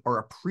renters are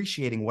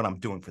appreciating what I'm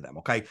doing for them.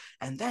 Okay.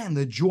 And then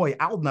the joy,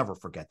 I'll never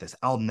forget this.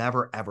 I'll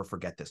never, ever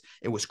forget this.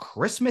 It was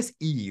Christmas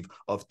Eve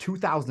of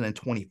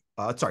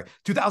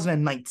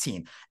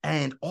 2019.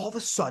 And all of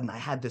a sudden I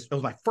had this, it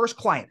was my first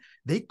client.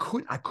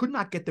 I could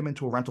not get them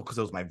into a rental because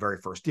it was my very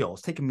first deal. It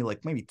was taking me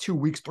like maybe 2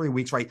 weeks, 3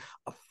 weeks, right?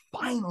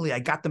 Finally, I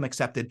got them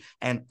accepted,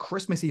 and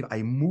Christmas Eve,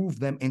 I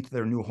moved them into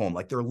their new home.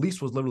 Like their lease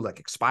was literally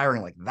like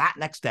expiring like that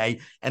next day,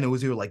 and it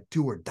was either like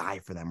do or die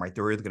for them, right?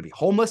 They were either going to be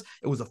homeless.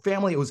 It was a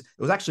family. It was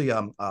actually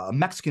a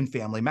Mexican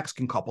family,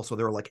 Mexican couple, so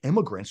they were like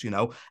immigrants,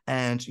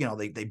 and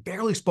they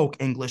barely spoke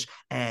English,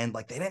 and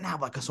like they didn't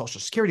have like a social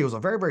security. It was a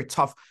very, very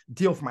tough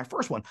deal for my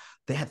first one.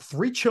 They had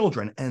 3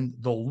 children, and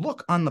the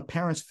look on the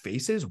parents'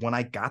 faces when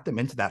I got them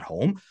into that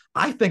home,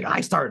 I think I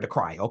started to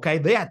cry. Okay,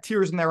 they had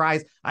tears in their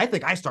eyes. I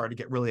think I started to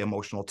get really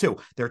emotional too.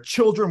 Their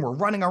children were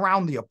running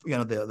around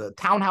the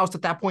townhouse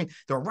at that point.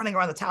 They were running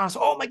around the townhouse.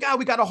 Oh my God,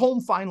 we got a home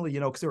finally,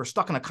 because they were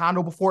stuck in a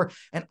condo before.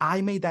 And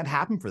I made that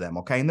happen for them.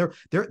 Okay. And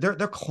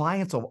they're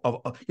clients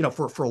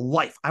of for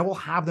life. I will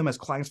have them as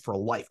clients for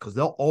life because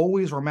they'll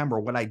always remember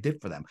what I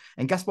did for them.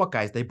 And guess what,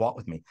 guys? They bought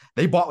with me.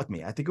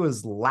 I think it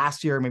was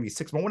last year, maybe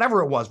 6 months,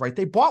 whatever it was, right?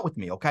 They bought with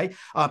me. Okay.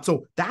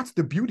 So that's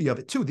the beauty of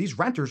it too. These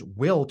renters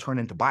will turn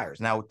into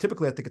buyers. Now,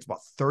 typically, I think it's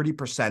about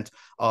 30%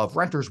 of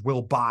renters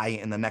will buy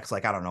in the next,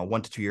 1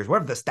 to 2 2 years,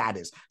 whatever the stat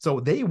is. So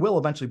they will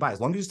eventually buy,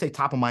 as long as you stay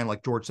top of mind.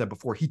 Like George said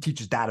before, he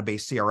teaches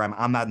database CRM.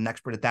 I'm not an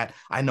expert at that.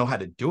 I know how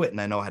to do it and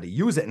I know how to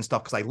use it and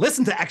stuff because I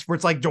listen to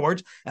experts like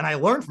George and I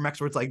learn from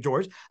experts like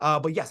George.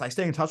 But yes, I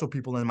stay in touch with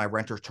people and my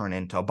renters turn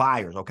into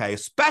buyers, okay?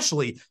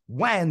 Especially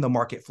when the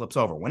market flips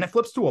over. When it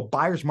flips to a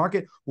buyer's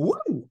market,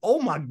 woo,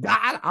 oh my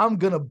God, I'm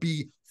going to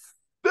be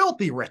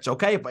filthy rich,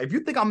 okay? If you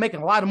think I'm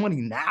making a lot of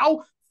money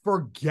now,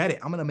 forget it.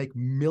 I'm going to make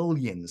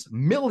millions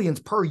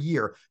per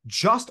year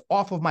just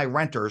off of my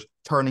renters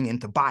turning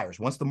into buyers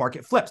once the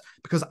market flips,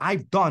 because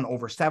I've done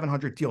over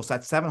 700 deals.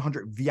 That's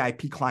 700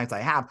 VIP clients I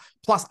have.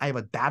 Plus, I have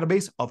a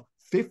database of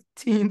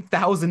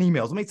 15,000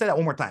 emails. Let me say that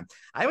one more time.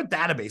 I have a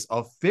database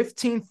of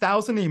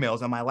 15,000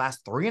 emails in my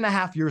last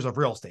 3.5 years of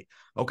real estate.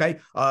 Okay.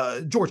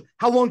 George,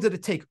 how long did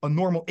it take a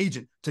normal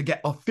agent to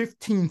get a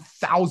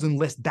 15,000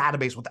 list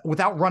database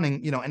without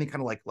running, any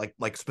kind of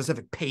like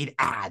specific paid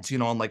ads,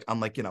 on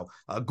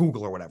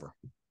Google or whatever?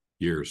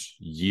 Years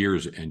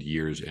and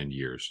years.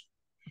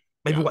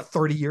 Maybe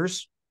 30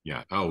 years?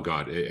 Yeah. Oh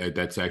God,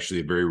 that's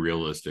actually very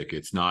realistic.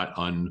 It's not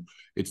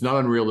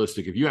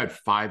unrealistic. If you had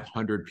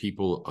 500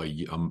 people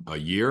a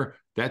year,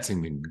 that's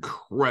an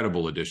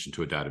incredible addition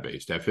to a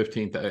database. That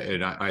 15,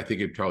 and I think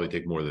it'd probably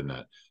take more than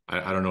that.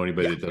 I don't know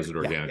anybody that does it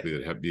organically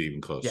that have be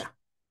even close.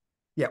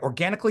 Yeah.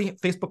 Organically,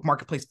 Facebook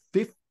Marketplace,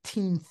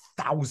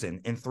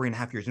 15,000 in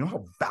 3.5 years. You know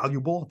how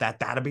valuable that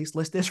database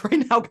list is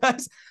right now,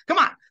 guys? Come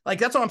on.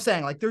 That's what I'm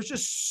saying. There's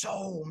just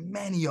so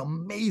many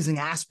amazing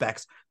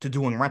aspects to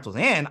doing rentals.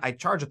 And I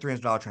charge a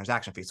 $300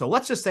 transaction fee. So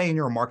let's just say in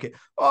your market,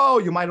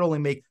 you might only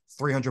make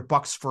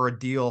 $300 for a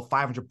deal,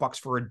 $500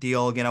 for a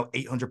deal,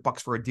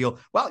 $800 for a deal.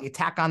 Well, you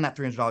tack on that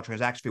 $300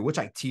 transaction fee, which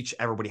I teach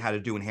everybody how to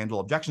do and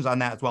handle objections on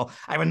that as well.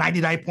 I have a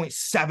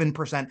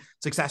 99.7%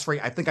 success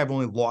rate. I think I've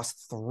only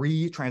lost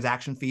 3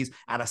 transaction fees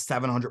out of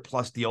 700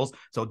 plus deals.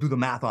 So do the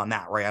math on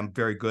that, right? I'm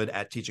very good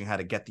at teaching how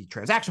to get the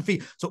transaction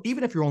fee. So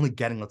even if you're only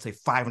getting, let's say,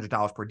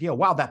 $500 per deal,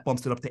 wow, that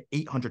bumps it up to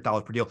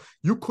 $800 per deal.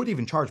 You could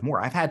even charge more.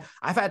 I've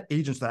had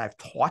agents that I've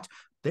taught,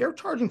 they're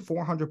charging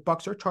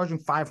 $400, they're charging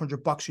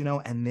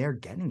 $500, and they're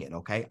getting it,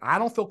 okay? I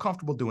don't feel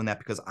comfortable doing that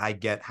because I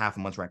get half a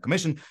month's rent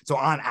commission. So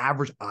on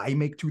average, I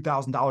make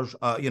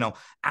 $2,000,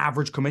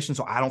 average commission.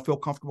 So I don't feel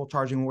comfortable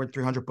charging more than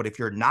 $300. But if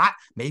you're not,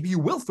 maybe you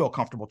will feel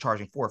comfortable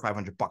charging $400 or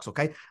 $500,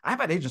 okay?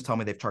 I've had agents tell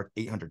me they've charged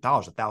 $800,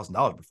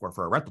 $1,000 before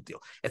for a rental deal.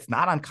 It's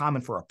not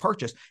uncommon for a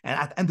purchase. And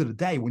at the end of the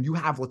day, when you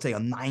have, let's say, a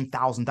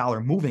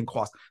 $9,000 moving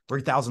cost,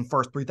 $3,000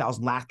 first,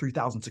 $3,000 last,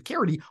 $3,000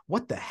 security,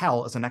 what the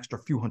hell is an extra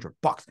few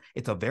 $100?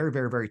 It's a very,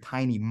 very, very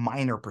tiny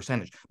minor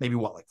percentage, maybe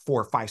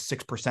 4, 5,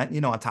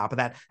 6%, on top of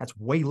that. That's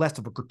way less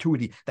of a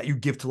gratuity that you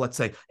give to, let's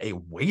say, a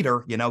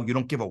waiter. You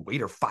don't give a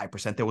waiter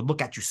 5%. They would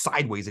look at you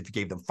sideways if you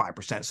gave them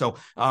 5%. So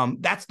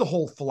that's the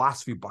whole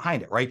philosophy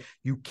behind it, right?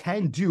 You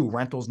can do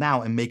rentals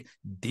now and make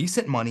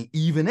decent money,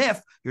 even if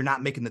you're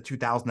not making the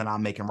 2,000 that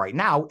I'm making right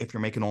now. If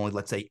you're making only,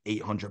 let's say,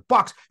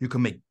 $800, you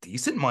can make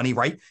decent money,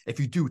 right? If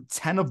you do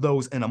 10 of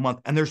those in a month,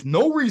 and there's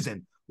no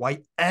reason why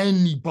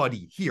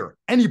anybody here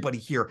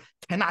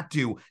cannot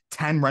do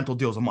 10 rental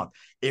deals a month.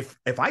 If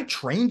I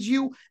trained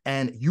you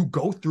and you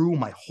go through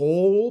my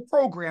whole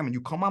program and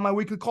you come on my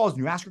weekly calls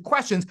and you ask your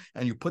questions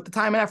and you put the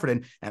time and effort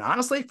in, and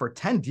honestly, for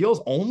 10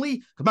 deals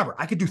only, remember,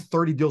 I could do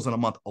 30 deals in a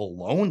month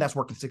alone. That's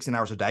working 16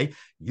 hours a day.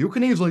 You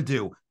can easily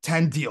do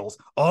 10 deals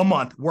a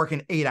month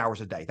working 8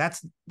 hours a day. That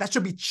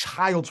should be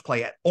child's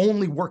play at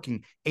only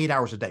working 8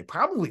 hours a day.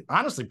 Probably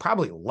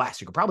less.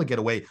 You could probably get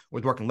away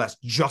with working less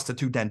just to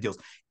do 10 deals.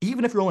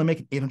 Even if you're only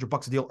making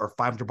 $800 a deal or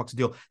 $500 a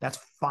deal, that's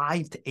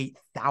 $5,000 to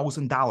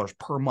 $8,000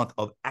 per month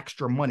of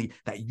extra money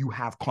that you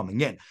have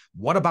coming in.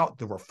 What about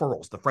the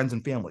referrals, the friends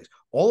and families?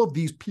 All of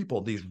these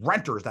people, these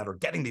renters that are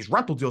getting these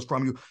rental deals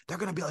from you, they're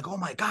going to be like, oh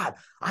my God,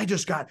 I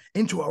just got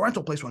into a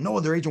rental place where no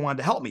other agent wanted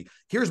to help me.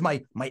 Here's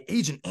my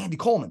agent, Andy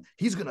Coleman.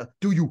 He's going to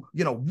do you,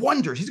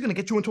 wonders. He's going to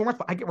get you into a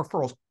rental. I get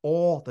referrals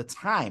all the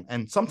time.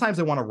 And sometimes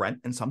they want to rent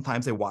and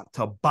sometimes they want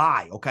to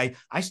buy. Okay.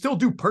 I still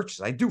do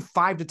purchases. I do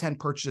 5 to 10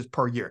 purchases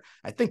per year.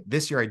 I think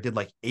this year I did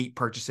like 8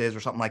 purchases or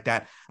something like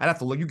that. I'd have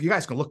to look. You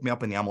guys can look me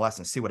up in the MLS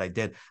and see what I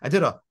did. I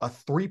did a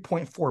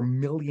 $3.4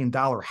 million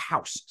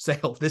house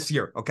sale this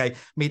year. Okay.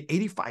 Made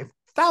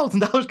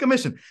 $85,000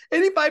 commission,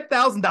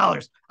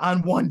 $85,000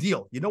 on one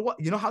deal. You know what?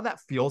 You know how that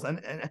feels.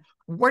 And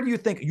where do you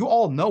think, you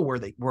all know where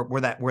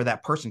that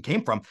person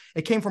came from?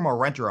 It came from a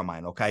renter of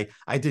mine. Okay.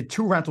 I did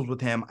 2 rentals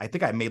with him. I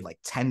think I made like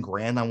 10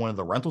 grand on one of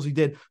the rentals he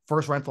did.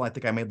 First rental, I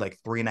think I made like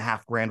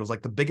 3.5 grand. It was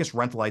like the biggest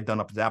rental I'd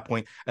done up to that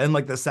point. And then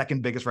like the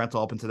second biggest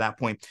rental up until that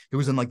point, it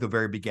was in like the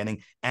very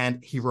beginning.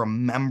 And he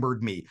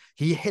remembered me.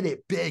 He hit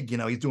it big.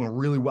 He's doing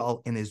really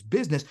well in his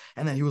business.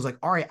 And then he was like,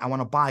 all right, I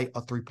want to buy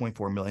a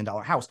 $3.4 million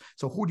house.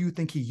 So who do you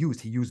think he used?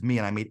 He used me,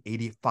 and I made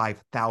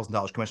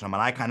 $85,000 commission. I'm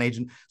an Icon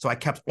agent. So I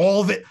kept all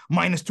of it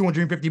minus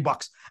 $250.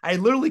 I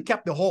literally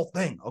kept the whole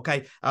thing.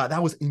 Okay.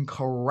 That was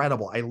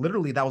incredible.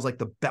 That was like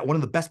one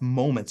of the best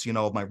moments,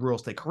 of my real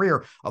estate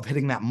career, of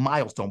hitting that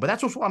milestone. But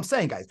that's just what I'm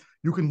saying, guys.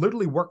 you can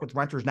literally work with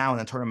renters now and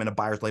then turn them into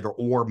buyers later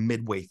or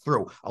midway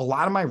through. A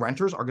lot of my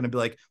renters are going to be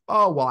like,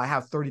 oh, well, I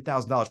have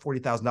 $30,000,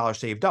 $40,000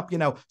 saved up,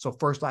 so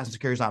first, last, and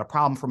security is not a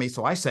problem for me.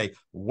 So I say,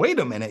 wait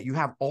a minute, you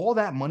have all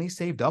that money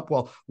saved up.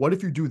 Well, what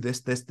if you do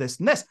this, this, this,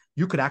 and this?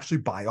 You could actually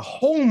buy a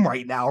home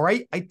right now,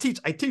 right? I teach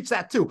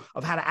that too,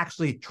 of how to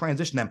actually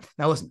transition them.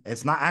 Now, listen,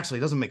 it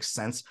doesn't make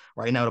sense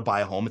right now to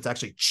buy a home. It's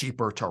actually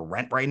cheaper to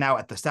rent right now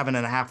at the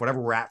 7.5,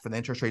 whatever we're at for the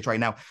interest rates right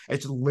now.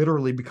 It's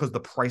literally because the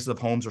prices of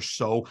homes are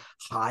so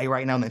high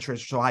right now and the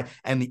interest rates are so high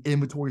and the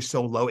inventory is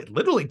so low. It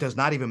literally does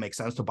not even make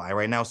sense to buy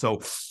right now.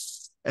 So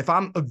if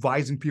I'm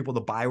advising people to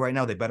buy right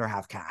now, they better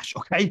have cash,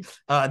 okay?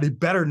 They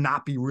better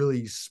not be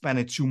really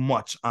spending too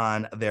much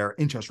on their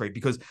interest rate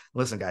because,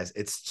 listen, guys,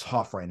 it's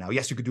tough right now.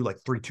 Yes, you could do like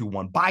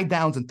 3-2-1 buy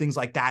downs and things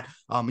like that.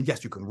 And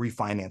yes, you can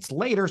refinance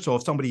later. So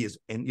if somebody is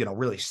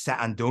really set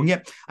on doing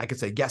it, I could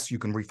say, yes, you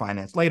can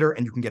refinance later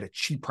and you can get a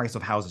cheap price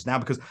of houses now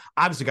because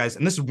obviously, guys,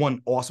 and this is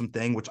one awesome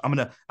thing, which I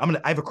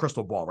have a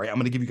crystal ball, right? I'm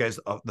going to give you guys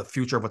the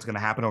future of what's going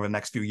to happen over the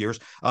next few years.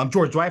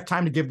 George, do I have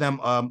time to give them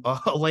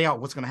a layout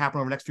of what's going to happen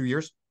over the next few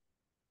years?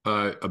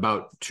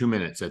 About 2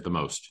 minutes at the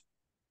most.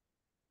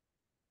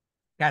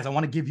 Guys, I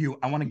want to give you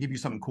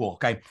something cool.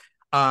 Okay.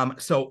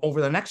 So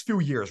over the next few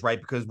years, right?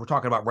 Because we're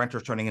talking about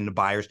renters turning into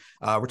buyers,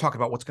 we're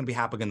talking about what's going to be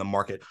happening in the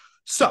market.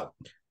 So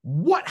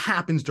what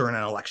happens during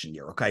an election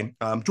year? Okay.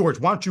 George,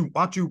 why don't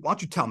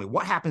you tell me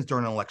what happens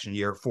during an election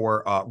year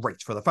for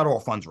rates, for the federal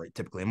funds rate,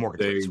 typically in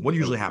mortgage rates? What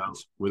usually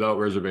happens? Without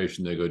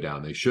reservation, they go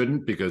down. They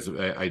shouldn't, because in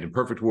a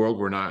perfect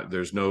world,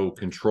 there's no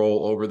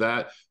control over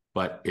that.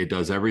 But it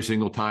does every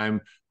single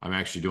time. I'm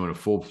actually doing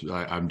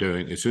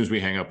as soon as we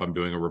hang up, I'm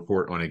doing a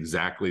report on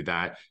exactly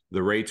that.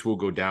 The rates will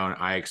go down.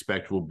 I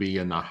expect will be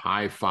in the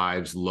high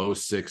 5s, low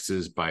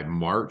 6s by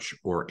March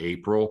or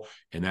April.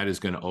 And that is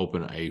going to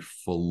open a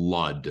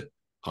flood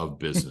of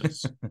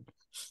business.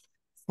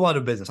 Flood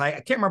of business. I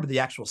can't remember the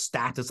actual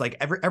stats. It's like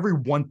every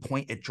 1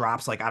 point it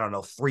drops, like, I don't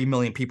know, 3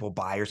 million people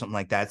buy or something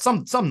like that.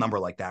 Some number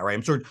like that, right?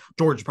 I'm sure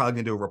George is probably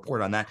gonna do a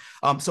report on that.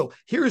 So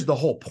here's the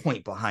whole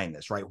point behind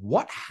this, right?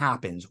 What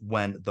happens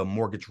when the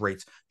mortgage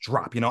rates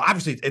drop?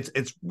 Obviously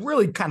it's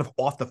really kind of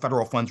off the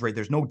federal funds rate.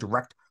 There's no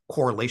direct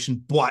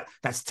correlation, but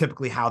that's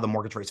typically how the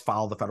mortgage rates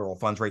follow the federal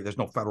funds rate. There's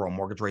no federal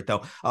mortgage rate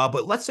though.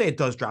 But let's say it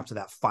does drop to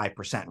that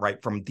 5%,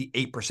 right? From the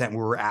 8% we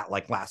were at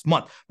like last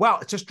month. Well,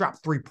 it just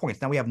dropped 3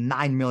 points. Now we have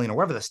 9 million or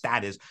whatever the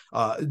stat is,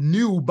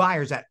 new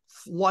buyers that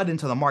flood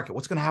into the market.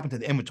 What's going to happen to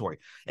the inventory?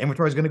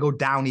 Inventory is going to go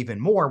down even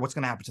more. What's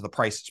going to happen to the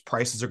prices?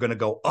 Prices are going to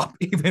go up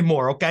even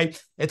more. Okay.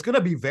 It's going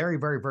to be very,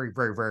 very, very,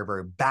 very, very,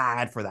 very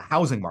bad for the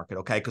housing market.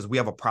 Okay. Because we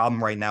have a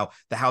problem right now.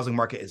 The housing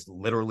market is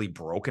literally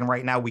broken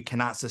right now. We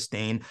cannot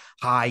sustain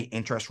high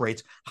interest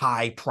rates,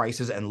 high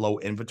prices, and low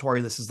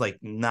inventory. This is like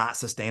not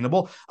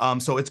sustainable.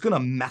 So it's going to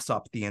mess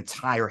up the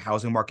entire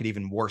housing market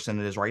even worse than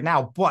it is right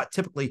now. But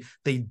typically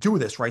they do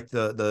this, right?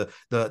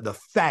 The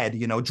Fed,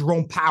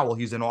 Jerome Powell,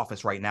 he's in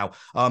office right now.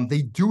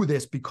 They do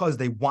this because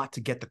they want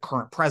to get the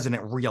current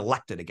president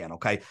reelected again,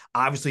 okay?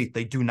 Obviously,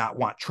 they do not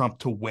want Trump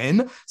to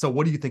win. So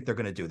what do you think they're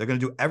going to do? They're going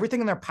to do everything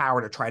in their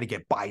power to try to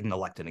get Biden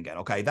elected again,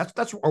 okay?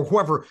 That's or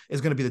whoever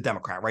is going to be the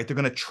Democrat, right? They're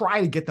going to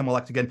try to get them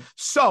elected again.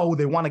 So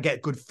they want to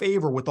get good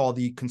favor with all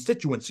the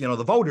constituents,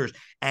 the voters,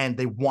 and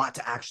they want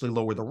to actually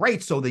lower the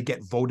rates so they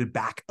get voted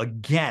back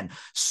again.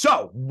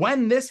 So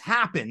when this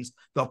happens,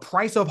 the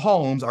price of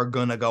homes are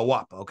going to go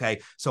up, okay?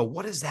 So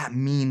what does that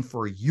mean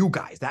for you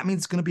guys? That means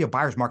it's going to be a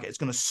buyer's market. It's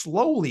going to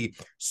slowly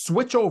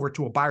switch over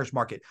to a buyer's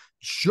market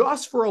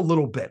just for a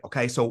little bit.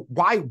 Okay. So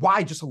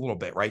why just a little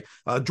bit, right?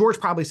 George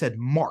probably said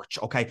March.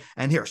 Okay.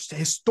 And here,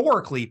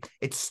 historically,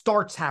 it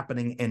starts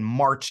happening in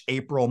March,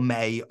 April,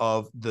 May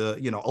of the,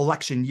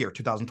 election year,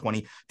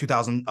 2020,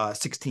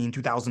 2016,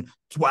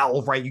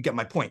 2012, right? You get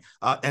my point.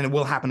 And it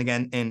will happen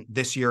again in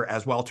this year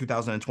as well,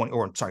 2020,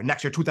 or sorry,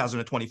 next year,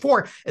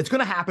 2024. It's going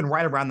to happen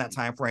right around that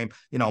time frame,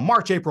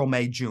 March, April,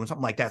 May, June,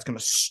 something like that. It's going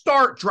to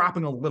start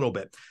dropping a little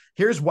bit.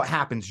 Here's what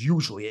happens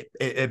usually.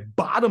 It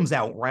bottoms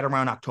out right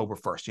around October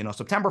 1st,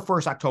 September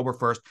 1st, October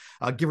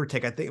 1st, give or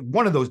take, I think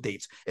one of those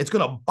dates. It's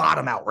going to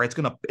bottom out, right?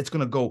 It's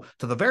going to go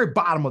to the very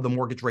bottom of the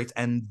mortgage rates,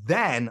 and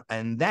then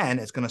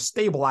it's going to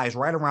stabilize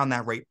right around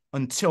that rate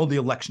until the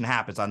election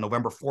happens on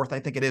November 4th, I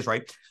think it is,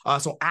 right?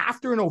 So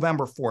after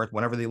November 4th,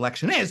 whenever the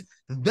election is,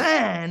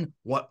 then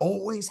what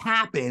always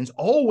happens,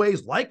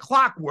 always like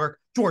clockwork,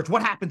 George,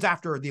 what happens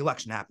after the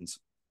election happens?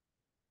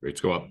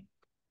 Rates go up.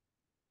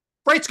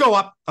 Rates go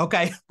up,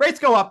 okay? Rates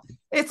go up.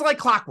 It's like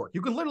clockwork.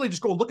 You can literally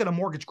just go look at a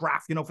mortgage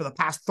graph, for the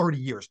past 30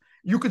 years.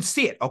 You could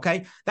see it,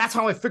 okay? That's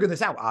how I figured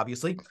this out,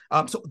 obviously.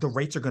 So the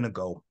rates are going to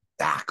go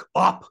back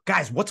up.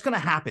 Guys, what's going to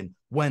happen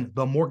when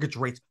the mortgage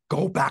rates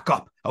go back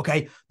up?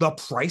 Okay. The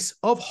price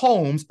of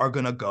homes are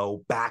going to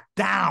go back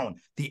down.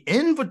 The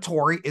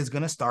inventory is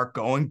going to start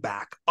going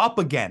back up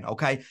again.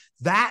 Okay.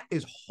 That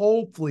is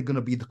hopefully going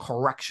to be the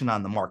correction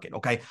on the market.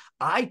 Okay.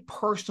 I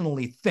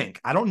personally think,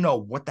 I don't know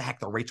what the heck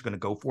the rates are going to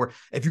go for.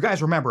 If you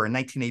guys remember in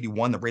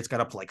 1981, the rates got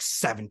up to like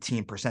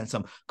 17%,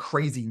 some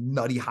crazy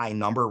nutty high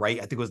number, right?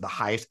 I think it was the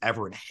highest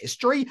ever in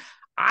history.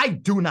 I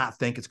do not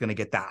think it's going to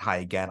get that high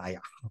again. I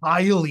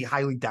highly,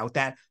 highly doubt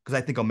that because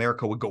I think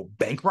America would go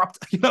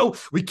bankrupt.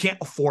 We can't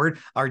afford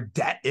our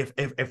debt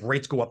if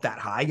rates go up that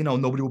high.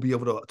 Nobody will be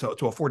able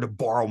to afford to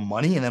borrow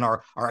money, and then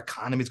our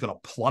economy is going to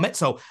plummet.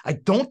 So I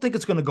don't think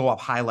it's going to go up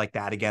high like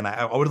that again.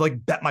 I would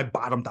like bet my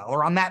bottom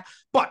dollar on that,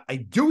 but I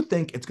do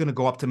think it's going to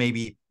go up to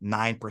maybe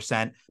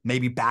 9%,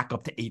 maybe back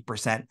up to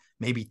 8%,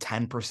 maybe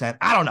 10%.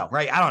 I don't know,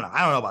 right? I don't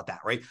know about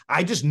that, right?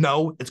 I just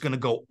know it's going to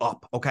go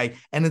up, okay?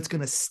 And it's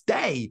going to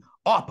stay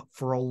up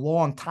for a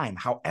long time,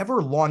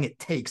 however long it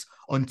takes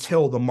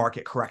until the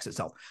market corrects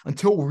itself,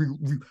 until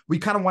we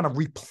kind of want to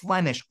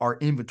replenish our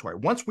inventory.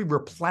 Once we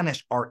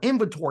replenish our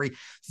inventory,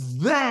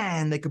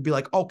 then they could be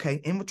like,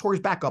 okay, inventory's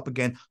back up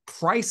again.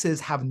 Prices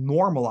have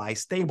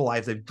normalized,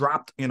 stabilized. They've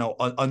dropped,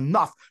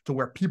 enough to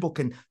where people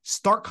can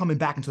start coming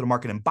back into the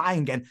market and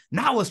buying again.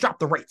 Now let's drop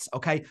the rates,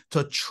 okay,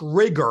 to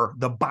trigger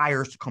the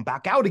buyers to come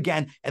back out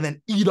again and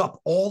then eat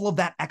up all of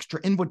that extra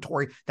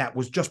inventory that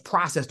was just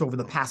processed over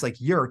the past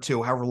year or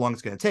two, however long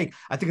it's going to take.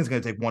 I think it's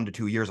going to take 1 to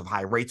 2 years of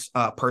high rates,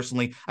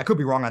 personally. I could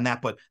be wrong on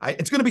that, but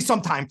it's going to be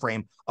some time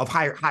frame of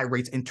high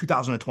rates in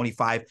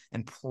 2025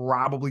 and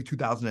probably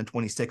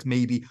 2026.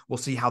 Maybe we'll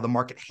see how the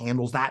market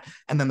handles that,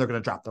 and then they're going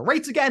to drop the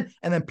rates again,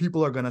 and then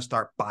people are going to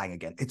start buying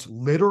again. It's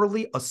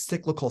literally a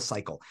cyclical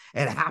cycle.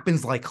 It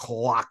happens like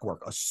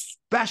clockwork.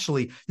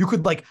 Especially, you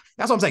could that's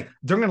what I'm saying.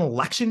 During an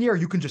election year,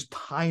 you can just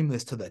time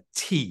this to the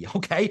T.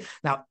 Okay,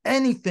 now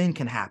anything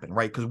can happen,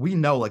 right? Because we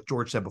know, like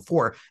George said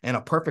before, in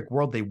a perfect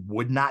world, they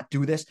would not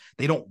do this.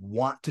 They don't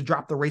want to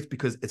drop the rates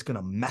because it's going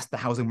to mess the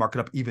housing market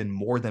up even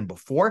more than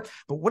before.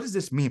 But what does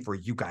this mean for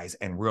you guys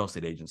and real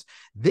estate agents?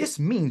 This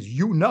means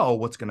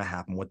what's going to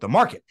happen with the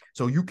market.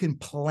 So you can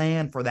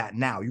plan for that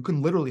now. You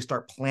can literally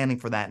start planning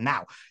for that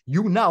now.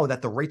 You know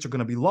that the rates are going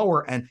to be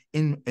lower, and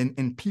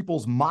in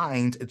people's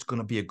minds, it's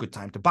going to be a good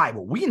time to buy.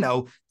 But we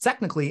know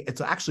technically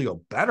it's actually a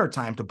better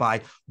time to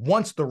buy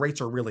once the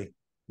rates are really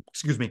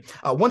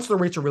once the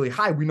rates are really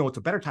high. We know it's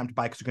a better time to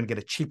buy because you're going to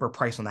get a cheaper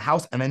price on the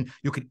house, and then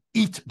you could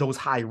eat those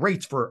high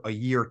rates for a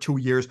year, 2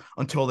 years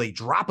until they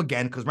drop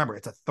again. Because remember,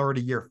 it's a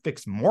 30-year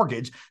fixed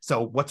mortgage.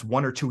 So what's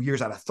 1 or 2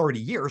 years out of 30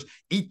 years?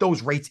 Eat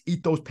those rates,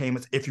 eat those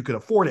payments if you could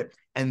afford it,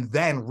 and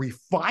then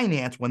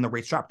refinance when the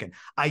rates drop again.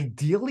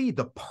 Ideally,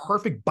 the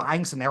perfect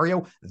buying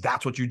scenario,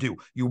 that's what you do.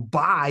 You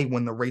buy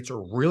when the rates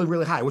are really,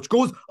 really high, which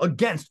goes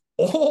against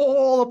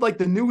all of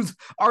the news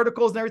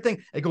articles and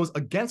everything. It goes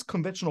against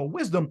conventional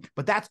wisdom,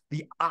 but that's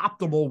the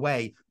optimal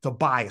way to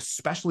buy,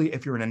 especially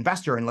if you're an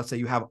investor and let's say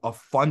you have a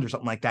fund or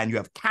something like that and you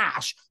have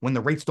cash when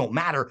the rates don't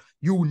matter.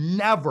 You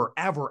never,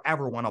 ever,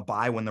 ever want to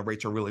buy when the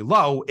rates are really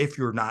low if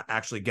you're not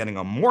actually getting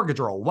a mortgage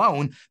or a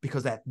loan,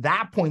 because at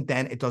that point,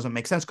 then it doesn't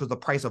make sense because the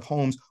price of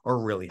homes are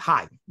really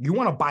high. You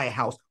want to buy a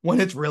house when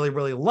it's really,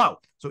 really low.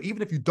 So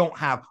even if you don't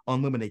have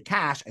unlimited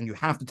cash and you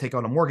have to take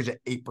out a mortgage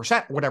at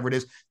 8%, whatever it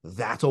is,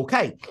 that's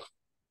okay.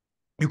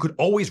 You could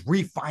always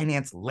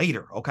refinance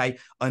later, okay,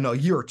 in a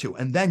year or two,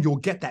 and then you'll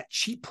get that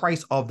cheap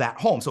price of that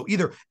home. So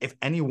either if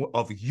any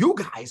of you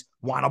guys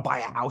want to buy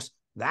a house,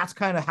 that's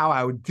kind of how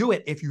I would do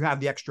it if you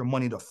have the extra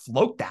money to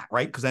float that,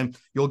 right? Because then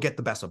you'll get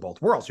the best of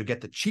both worlds. You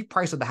get the cheap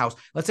price of the house.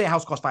 Let's say a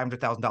house costs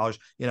 $500,000,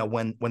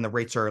 when the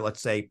rates are,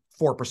 let's say,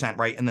 4%,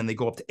 right? And then they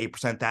go up to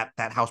 8%,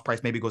 that house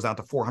price maybe goes down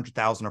to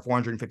 400,000 or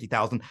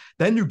 450,000.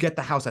 Then you get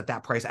the house at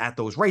that price at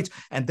those rates.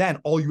 And then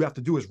all you have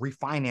to do is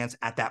refinance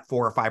at that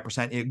 4 or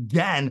 5%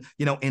 again,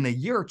 in a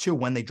year or two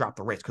when they drop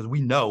the rates, because we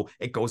know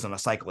it goes in a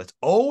cycle. It's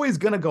always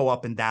going to go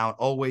up and down,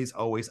 always,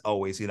 always,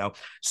 always,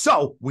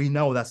 So we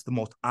know that's the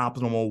most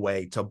optimal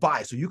way to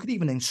buy. So you could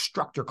even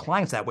instruct your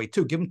clients that way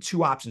too. Give them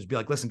 2 options. Be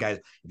like, listen, guys,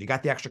 if you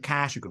got the extra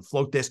cash, you can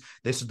float this.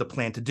 This is the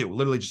plan to do.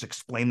 Literally just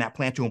explain that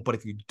plan to them. But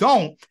if you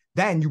don't,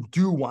 then you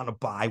do want to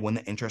buy when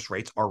the interest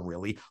rates are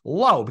really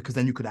low, because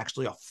then you could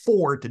actually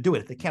afford to do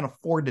it. If they can't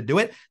afford to do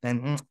it,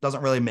 then it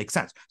doesn't really make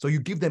sense. So you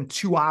give them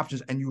 2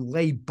 options and you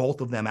lay both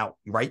of them out,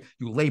 right?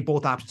 You lay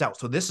both options out.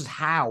 So this is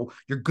how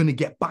you're going to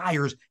get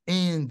buyers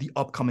in the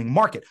upcoming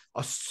market,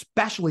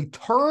 especially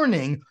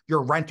turning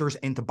your renters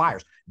into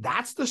buyers.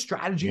 That's the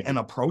strategy and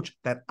approach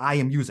that I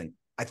am using.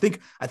 I think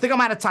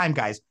I'm out of time,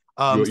 guys.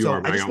 I just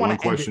got one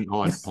question.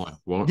 Hold on.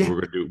 Well, yeah.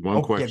 We're going to do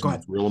one question go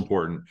that's real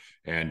important,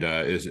 and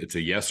it's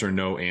a yes or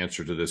no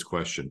answer to this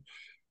question.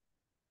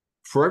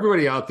 For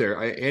everybody out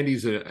there,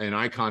 Andy's an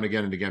icon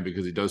again and again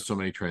because he does so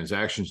many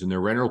transactions, and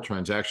they're rental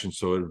transactions.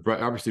 So it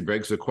obviously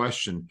begs the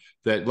question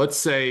that, let's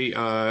say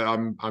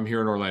I'm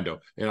here in Orlando,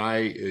 and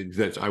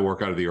I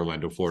work out of the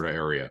Orlando, Florida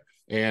area,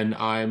 and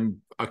I'm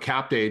a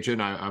capped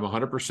agent. I'm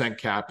 100%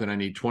 capped, and I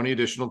need 20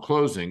 additional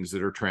closings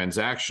that are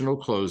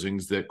transactional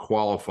closings that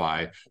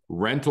qualify.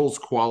 Rentals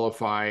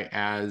qualify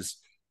as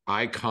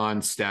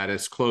icon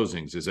status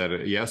closings. Is that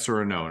a yes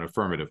or a no? An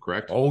affirmative,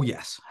 correct? Oh,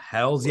 yes.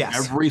 Hell's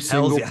yes. Every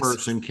single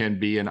person can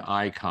be an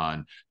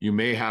icon. You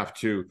may have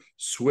to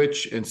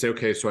switch and say,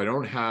 okay, so I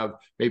don't have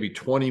maybe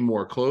 20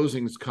 more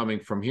closings coming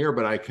from here,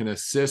 but I can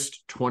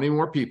assist 20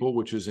 more people,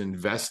 which is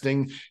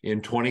investing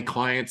in 20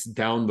 clients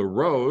down the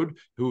road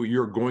who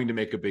you're going to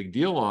make a big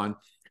deal on.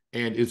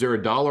 And is there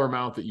a dollar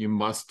amount that you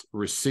must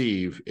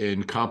receive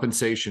in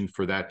compensation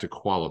for that to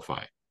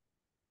qualify?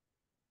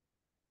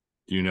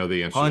 Do you know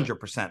the answer?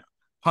 100%.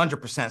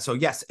 100%. So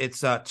yes,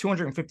 it's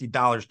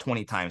 $250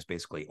 20 times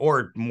basically,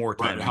 or more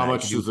times. Right. How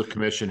much does the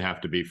commission have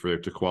to be for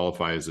it to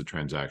qualify as a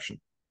transaction?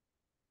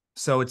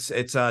 So it's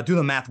do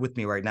the math with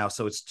me right now.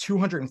 So it's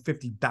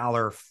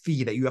 $250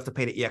 fee that you have to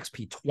pay to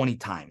EXP 20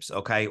 times,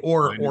 okay?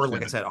 Or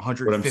like I said,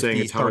 150 what I'm saying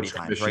is how 30 much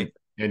times, right?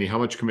 Andy, how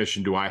much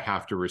commission do I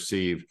have to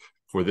receive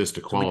for this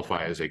to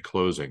qualify as a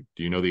closing?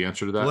 Do you know the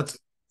answer to that? So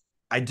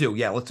I do.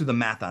 Yeah. Let's do the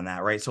math on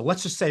that. Right. So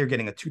let's just say you're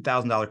getting a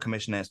 $2,000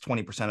 commission and it's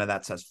 20% of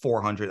that says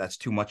 400. That's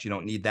too much. You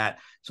don't need that.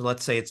 So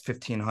let's say it's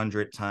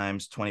 1,500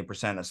 times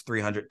 20%. That's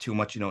 300. Too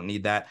much. You don't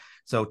need that.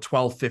 So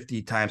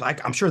 1,250 times.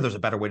 I'm sure there's a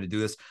better way to do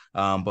this,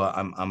 but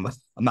I'm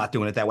not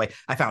doing it that way.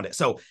 I found it.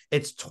 So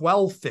it's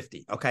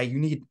 1,250. Okay. You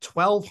need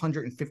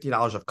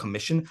 $1,250 of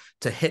commission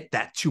to hit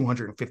that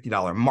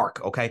 $250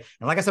 mark. Okay.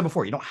 And like I said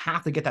before, you don't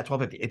have to get that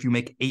 1,250. If you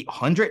make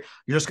 800,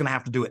 you're just going to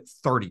have to do it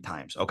 30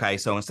 times. Okay.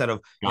 So instead of,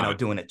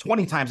 doing it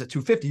 20 times at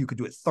 250, you could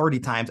do it 30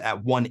 times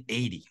at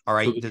 180. All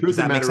right. So the truth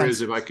of the matter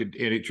is, if I could,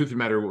 and the truth of the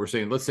matter, what we're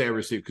saying, let's say I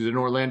receive, because in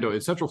Orlando,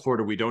 in Central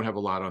Florida, we don't have a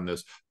lot on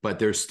this, but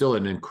there's still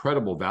an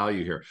incredible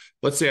value here.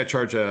 Let's say I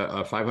charge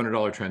a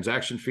 $500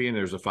 transaction fee and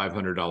there's a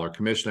 $500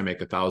 commission. I make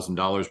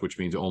 $1,000, which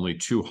means only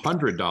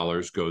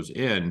 $200 goes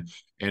in,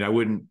 and I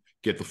wouldn't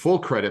get the full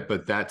credit,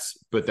 but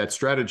that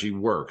strategy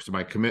works. Am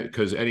I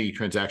because any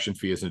transaction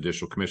fee is an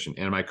additional commission?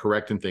 And am I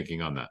correct in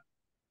thinking on that?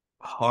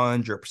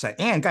 100%.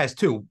 And guys,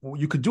 too,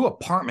 you could do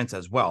apartments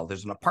as well.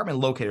 There's an apartment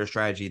locator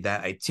strategy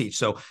that I teach.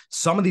 So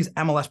some of these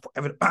MLS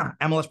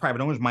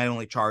private owners might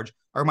only charge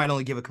or might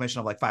only give a commission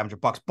of like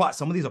 $500, but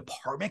some of these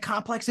apartment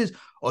complexes,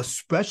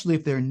 especially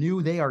if they're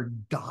new, they are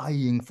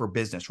dying for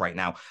business right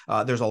now.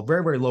 There's a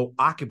very, very low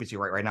occupancy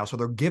rate right now. So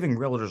they're giving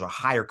realtors a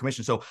higher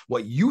commission. So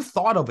what you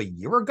thought of a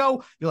year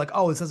ago, you're like,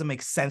 oh, this doesn't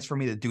make sense for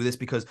me to do this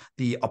because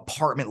the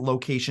apartment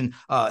location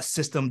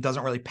system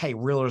doesn't really pay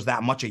realtors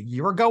that much a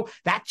year ago.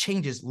 That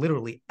changes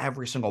literally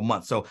every single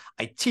month. So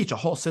I teach a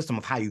whole system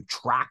of how you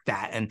track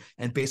that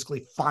and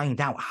basically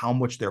find out how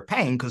much they're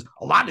paying, because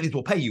a lot of these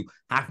will pay you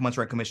half a month's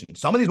rent commission.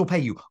 Some of these will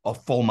pay you a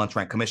full month's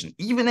rent commission.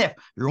 Even if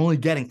you're only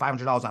getting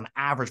 $500 on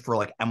average for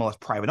like MLS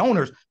private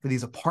owners, for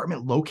these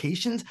apartment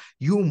locations,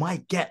 you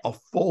might get a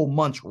full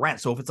month's rent.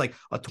 So if it's like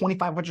a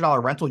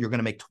 $2,500 rental, you're going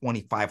to make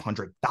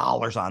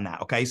 $2,500 on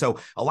that. Okay. So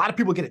a lot of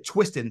people get it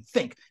twisted and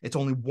think it's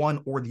only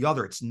one or the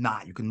other. It's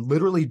not. You can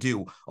literally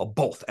do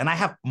both. And I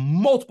have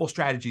multiple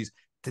strategies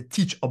to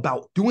teach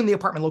about doing the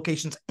apartment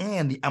locations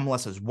and the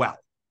MLS as well.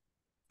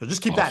 So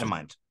just keep that in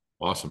mind.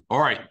 Awesome. All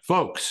right,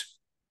 folks,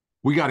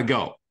 we got to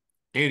go.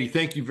 Andy,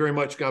 thank you very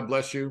much. God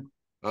bless you.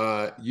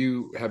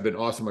 You have been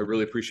awesome. I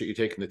really appreciate you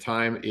taking the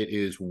time. It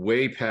is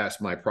way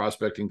past my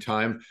prospecting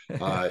time.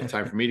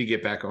 Time for me to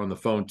get back on the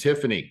phone.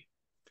 Tiffany,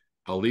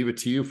 I'll leave it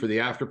to you for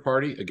the after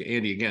party.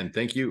 Andy, again,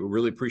 thank you.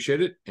 Really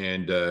appreciate it.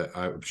 And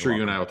I'm sure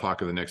you and I will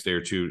talk in the next day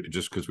or two,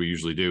 just because we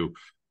usually do.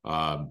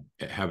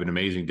 Have an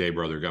amazing day,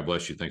 brother. God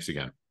bless you. Thanks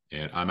again.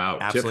 And I'm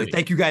out. Absolutely. Tiffany.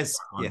 Thank you guys.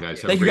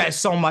 Thank you guys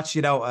so much.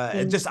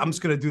 I'm just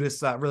going to do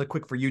this really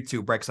quick for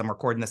YouTube, right? Because I'm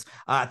recording this.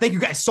 Thank you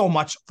guys so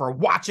much for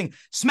watching.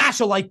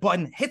 Smash a like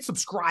button, hit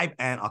subscribe,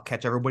 and I'll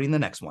catch everybody in the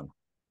next one.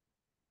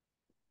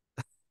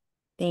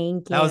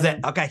 Thank you. That was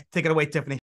it. Okay. Take it away, Tiffany.